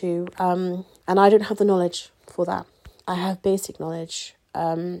get into. And I don't have the knowledge for that. I have basic knowledge.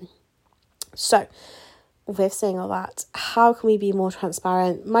 So with saying all that, how can we be more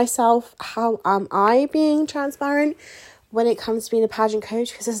transparent? Myself, how am I being transparent when it comes to being a pageant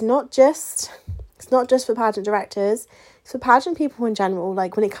coach? Because it's not just for pageant directors, it's for pageant people in general.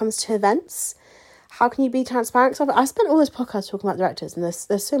 Like when it comes to events, how can you be transparent? So I spent all this podcast talking about directors, and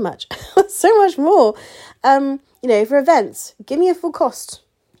there's so much, so much more. You know, for events, give me a full cost.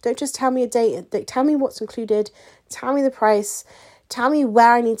 Don't just tell me a date. Tell me what's included. Tell me the price. Tell me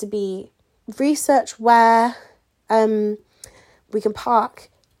where I need to be. Research where we can park.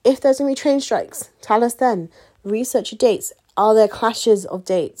 If there's going to be train strikes, tell us then. Research your dates. Are there clashes of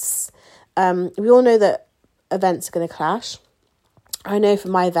dates? We all know that events are going to clash. I know for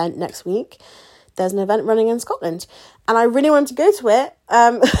my event next week, there's an event running in Scotland, and I really wanted to go to it,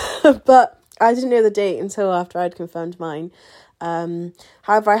 but I didn't know the date until after I'd confirmed mine.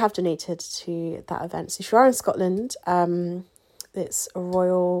 However, I have donated to that event. So if you are in Scotland, it's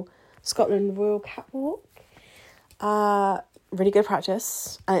a Scotland Royal Catwalk. Really good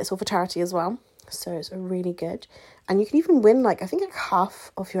practice, and it's all for charity as well. So it's really good. And you can even win, I think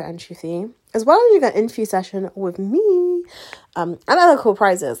half of your entry fee, as well as you get an interview session with me, and other cool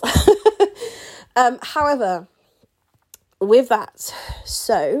prizes. However, with that,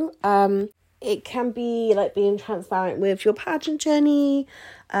 so it can be like being transparent with your pageant journey,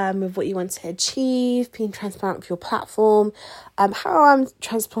 with what you want to achieve, being transparent with your platform. How I'm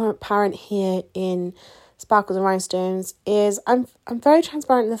transparent here in Sparkles and Rhinestones is I'm very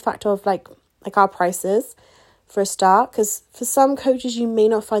transparent in the fact of like our prices for a start, because for some coaches you may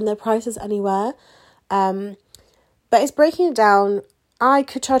not find their prices anywhere. But it's breaking it down. I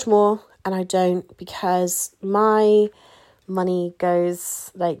could charge more and I don't, because my money goes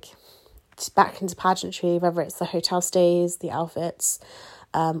like back into pageantry, whether it's the hotel stays, the outfits,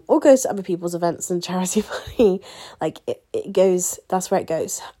 or goes to other people's events and charity money. Like it goes, that's where it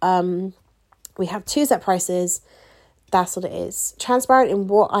goes. We have 2 set prices. That's what it is. Transparent in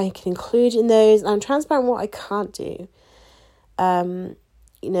what I can include in those, and I'm transparent in what I can't do.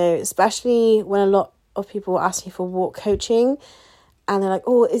 Especially when a lot of people ask me for walk coaching and they're like,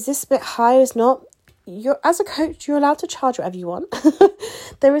 oh, is this a bit high? It's not. As a coach, you're allowed to charge whatever you want.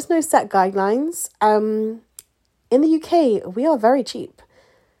 There is no set guidelines. In the UK, we are very cheap.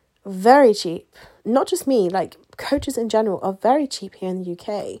 Very cheap. Not just me, like coaches in general are very cheap here in the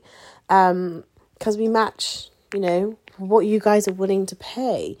UK. Because we match, what you guys are willing to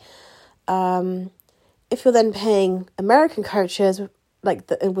pay. If you're then paying American coaches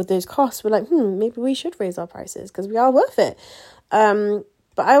with those costs, we're like, maybe we should raise our prices because we are worth it. But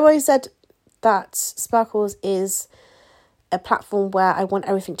I always said that Sparkles is a platform where I want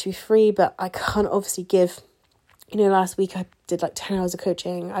everything to be free, but I can't obviously give, last week I did 10 hours of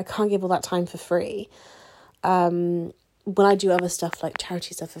coaching. I can't give all that time for free. When I do other stuff like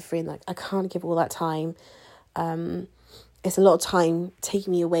charity stuff for free, and I can't give all that time. It's a lot of time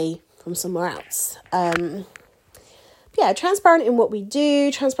taking me away from somewhere else. Transparent in what we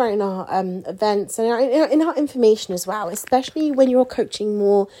do, transparent in our events, and in our information as well, especially when you're coaching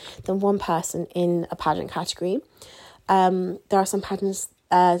more than one person in a pageant category. There are some pageants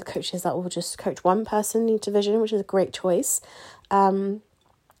coaches that will just coach one person in each division, which is a great choice. For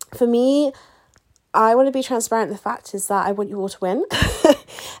me, I want to be transparent. The fact is that I want you all to win,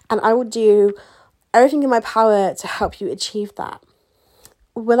 and I will do everything in my power to help you achieve that.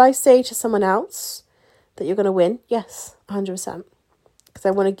 Will I say to someone else that you're going to win? Yes, 100%. Because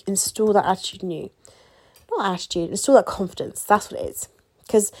I want to install that attitude in you. Not attitude, install that confidence. That's what it is.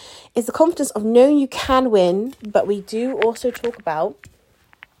 Because it's the confidence of knowing you can win, but we do also talk about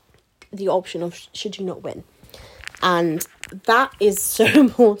the option of should you not win. And that is so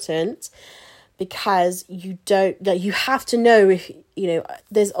important, because you have to know if,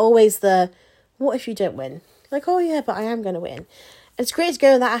 there's always the, what if you don't win? Like, oh yeah, but I am going to win. It's great to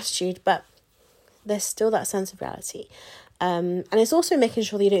go with that attitude, but there's still that sense of reality. And it's also making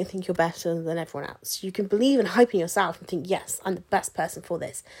sure that you don't think you're better than everyone else. You can believe and hype in yourself and think, yes, I'm the best person for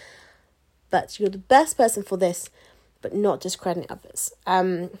this. But you're the best person for this, but not discrediting others.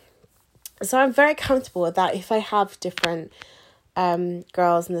 So I'm very comfortable with that. If I have different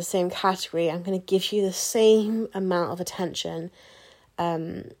girls in the same category, I'm going to give you the same amount of attention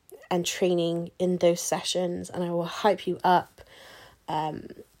and training in those sessions, and I will hype you up.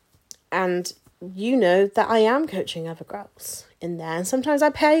 And that I am coaching other girls in there, and sometimes I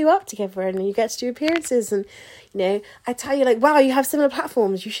pair you up together and you get to do appearances, and I tell you wow, you have similar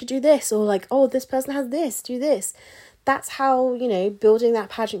platforms, you should do this, or oh, this person has this, do this. That's how building that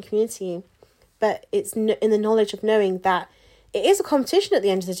pageant community. But it's in the knowledge of knowing that it is a competition at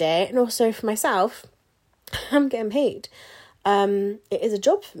the end of the day, and also for myself, I'm getting paid. It is a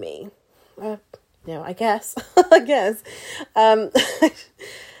job for me. I guess.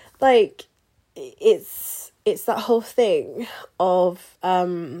 It's that whole thing of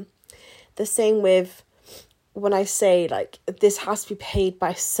the same with when I say this has to be paid by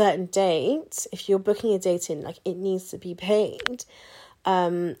a certain date. If you're booking a date in, it needs to be paid.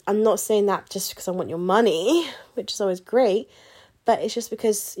 I'm not saying that just because I want your money, which is always great, but it's just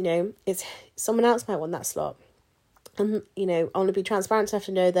because it's someone else might want that slot. And I want to be transparent enough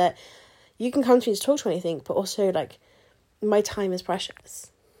to know that you can come to me to talk to anything, but also my time is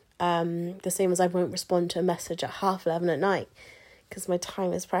precious. The same as I won't respond to a message at 11:30 at night because my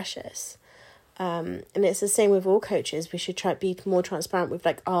time is precious. And it's the same with all coaches. We should try to be more transparent with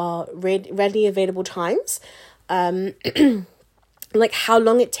our readily available times, how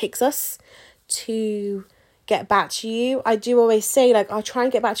long it takes us to get back to you. I do always say I'll try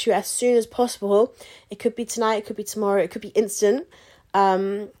and get back to you as soon as possible. It could be tonight, it could be tomorrow, it could be instant.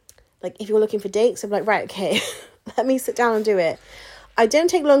 If you're looking for dates, I'm right, okay, let me sit down and do it. I don't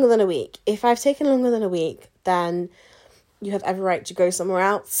take longer than a week. If I've taken longer than a week, then you have every right to go somewhere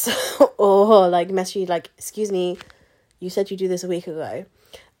else or message you excuse me, you said you do this a week ago.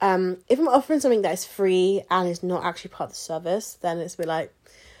 If I'm offering something that is free and is not actually part of the service, then it's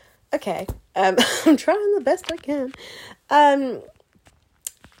okay, I'm trying the best I can.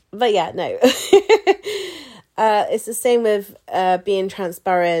 But yeah, no. It's the same with being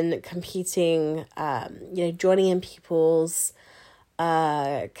transparent, competing, joining in people's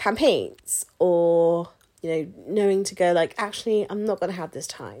campaigns, or knowing to go like, actually, I'm not going to have this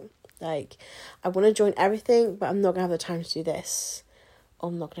time. Like, I want to join everything, but I'm not going to have the time to do this. Or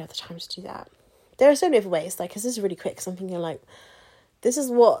I'm not going to have the time to do that. There are so many other ways, like, because this is really quick, because I'm thinking, like, this is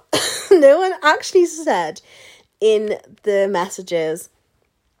what no one actually said in the messages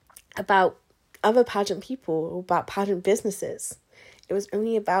about other pageant people, or about pageant businesses. It was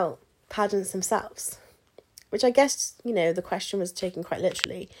only about pageants themselves, which I guess, the question was taken quite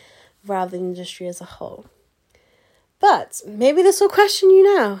literally, rather than the industry as a whole. But maybe this will question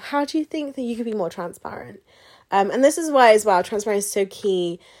you now. How do you think that you could be more transparent? And this is why, as well, transparency is so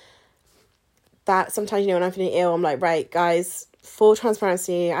key. That sometimes, when I'm feeling ill, I'm like, right, guys, full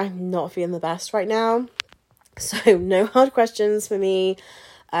transparency, I'm not feeling the best right now. So no hard questions for me.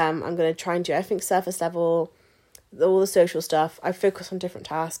 I'm going to try and do everything surface level, all the social stuff. I focus on different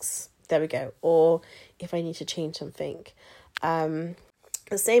tasks. There we go. Or if I need to change something. The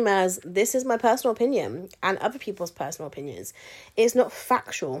same as, this is my personal opinion and other people's personal opinions. It's not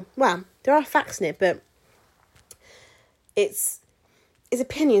factual. Well, there are facts in it, but it's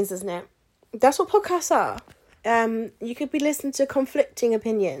opinions, isn't it? That's what podcasts are. You could be listening to conflicting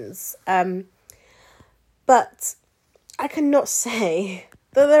opinions. But I cannot say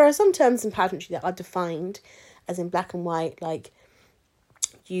that there are some terms in pageantry that are defined as in black and white, like,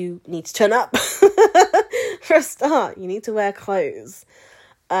 you need to turn up for a start. You need to wear clothes.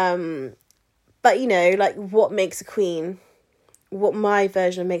 But, like, what makes a queen, what my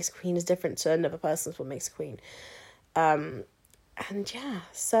version of makes a queen is different to another person's what makes a queen. And yeah,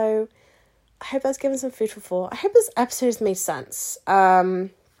 so I hope that's given some food for thought. I hope this episode has made sense. I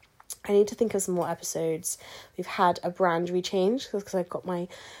need to think of some more episodes. We've had a brand rechange because I've got my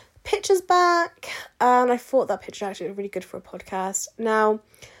pictures back, and I thought that picture actually looked really good for a podcast. Now,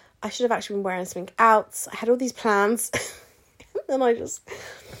 I should have actually been wearing something out. I had all these plans, then I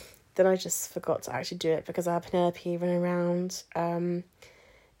just forgot to actually do it because I had Penelope running around, and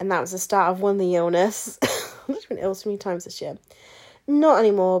that was the start of one of the illness. I've just been ill so many times this year. Not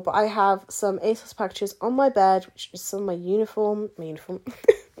anymore, but I have some ASOS packages on my bed, which is some of my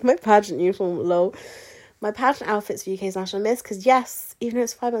my pageant uniform, lol. My pageant outfits for UK's National Miss, because yes, even though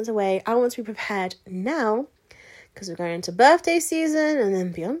it's 5 months away, I want to be prepared now, because we're going into birthday season, and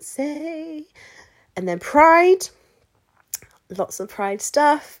then Beyonce, and then Pride, lots of Pride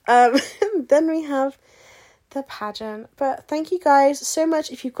stuff, then we have the pageant. But thank you guys so much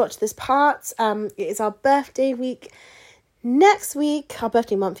if you've got to this part. It is our birthday week next week, our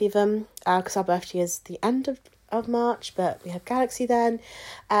birthday month even, because our birthday is the end of March, but we have Galaxy then.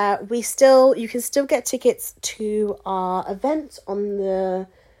 You can still get tickets to our event on the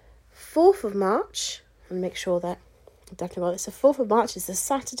 4th of March. And make sure that I definitely got it. So 4th of March is the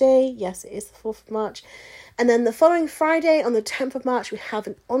Saturday. Yes, it is the 4th of March. And then the following Friday, on the 10th of March, we have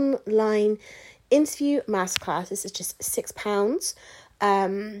an online interview masterclass. This is just £6.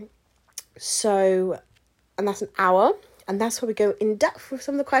 And that's an hour. And that's where we go in depth with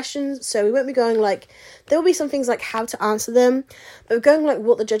some of the questions. So we won't be going like, there will be some things like how to answer them, but we're going like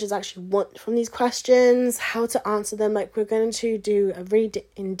what the judges actually want from these questions, how to answer them. Like, we're going to do a really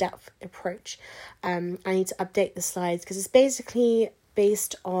in-depth approach. I need to update the slides because it's basically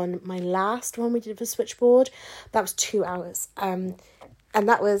based on my last one we did for Switchboard. That was 2 hours. And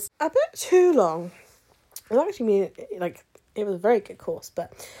that was a bit too long. It was actually it was a very good course,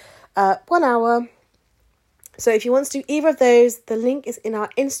 but 1 hour. So if you want to do either of those, the link is in our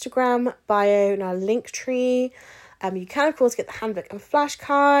Instagram bio, in our link tree. You can, of course, get the handbook and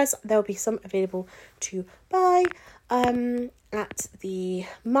flashcards. There'll be some available to buy at the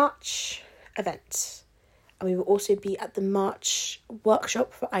March event. And we will also be at the March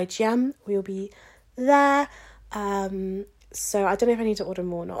workshop for IGM. We will be there. So I don't know if I need to order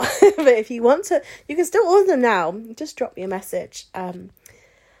more or not. But if you want to, you can still order them now. Just drop me a message.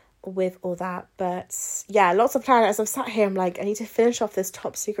 With all that. But yeah, lots of planning. As I'm sat here, I'm like, I need to finish off this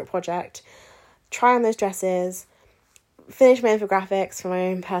top secret project, try on those dresses, finish my infographics for my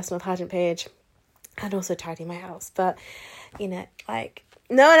own personal pageant page, and also tidy my house. But like,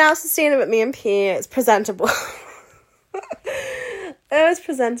 no one else is seeing it but me and P. It's presentable. It's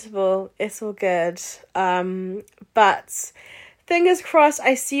presentable. It's all good. But fingers crossed,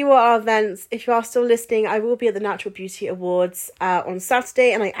 I see you at our events. If you are still listening, I will be at the Natural Beauty Awards on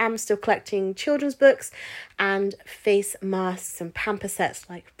Saturday, and I am still collecting children's books and face masks and pamper sets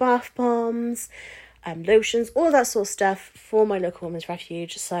like bath bombs, lotions, all that sort of stuff for my local women's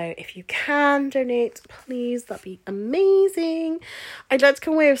refuge. So if you can donate, please, that'd be amazing. I'd like to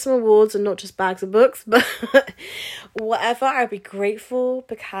come away with some awards and not just bags of books, but whatever, I'd be grateful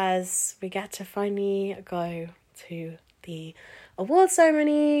because we get to finally go to the award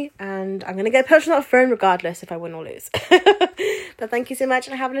ceremony, and I'm going to get a perch on that throne regardless if I win or lose. But thank you so much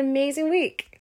and have an amazing week.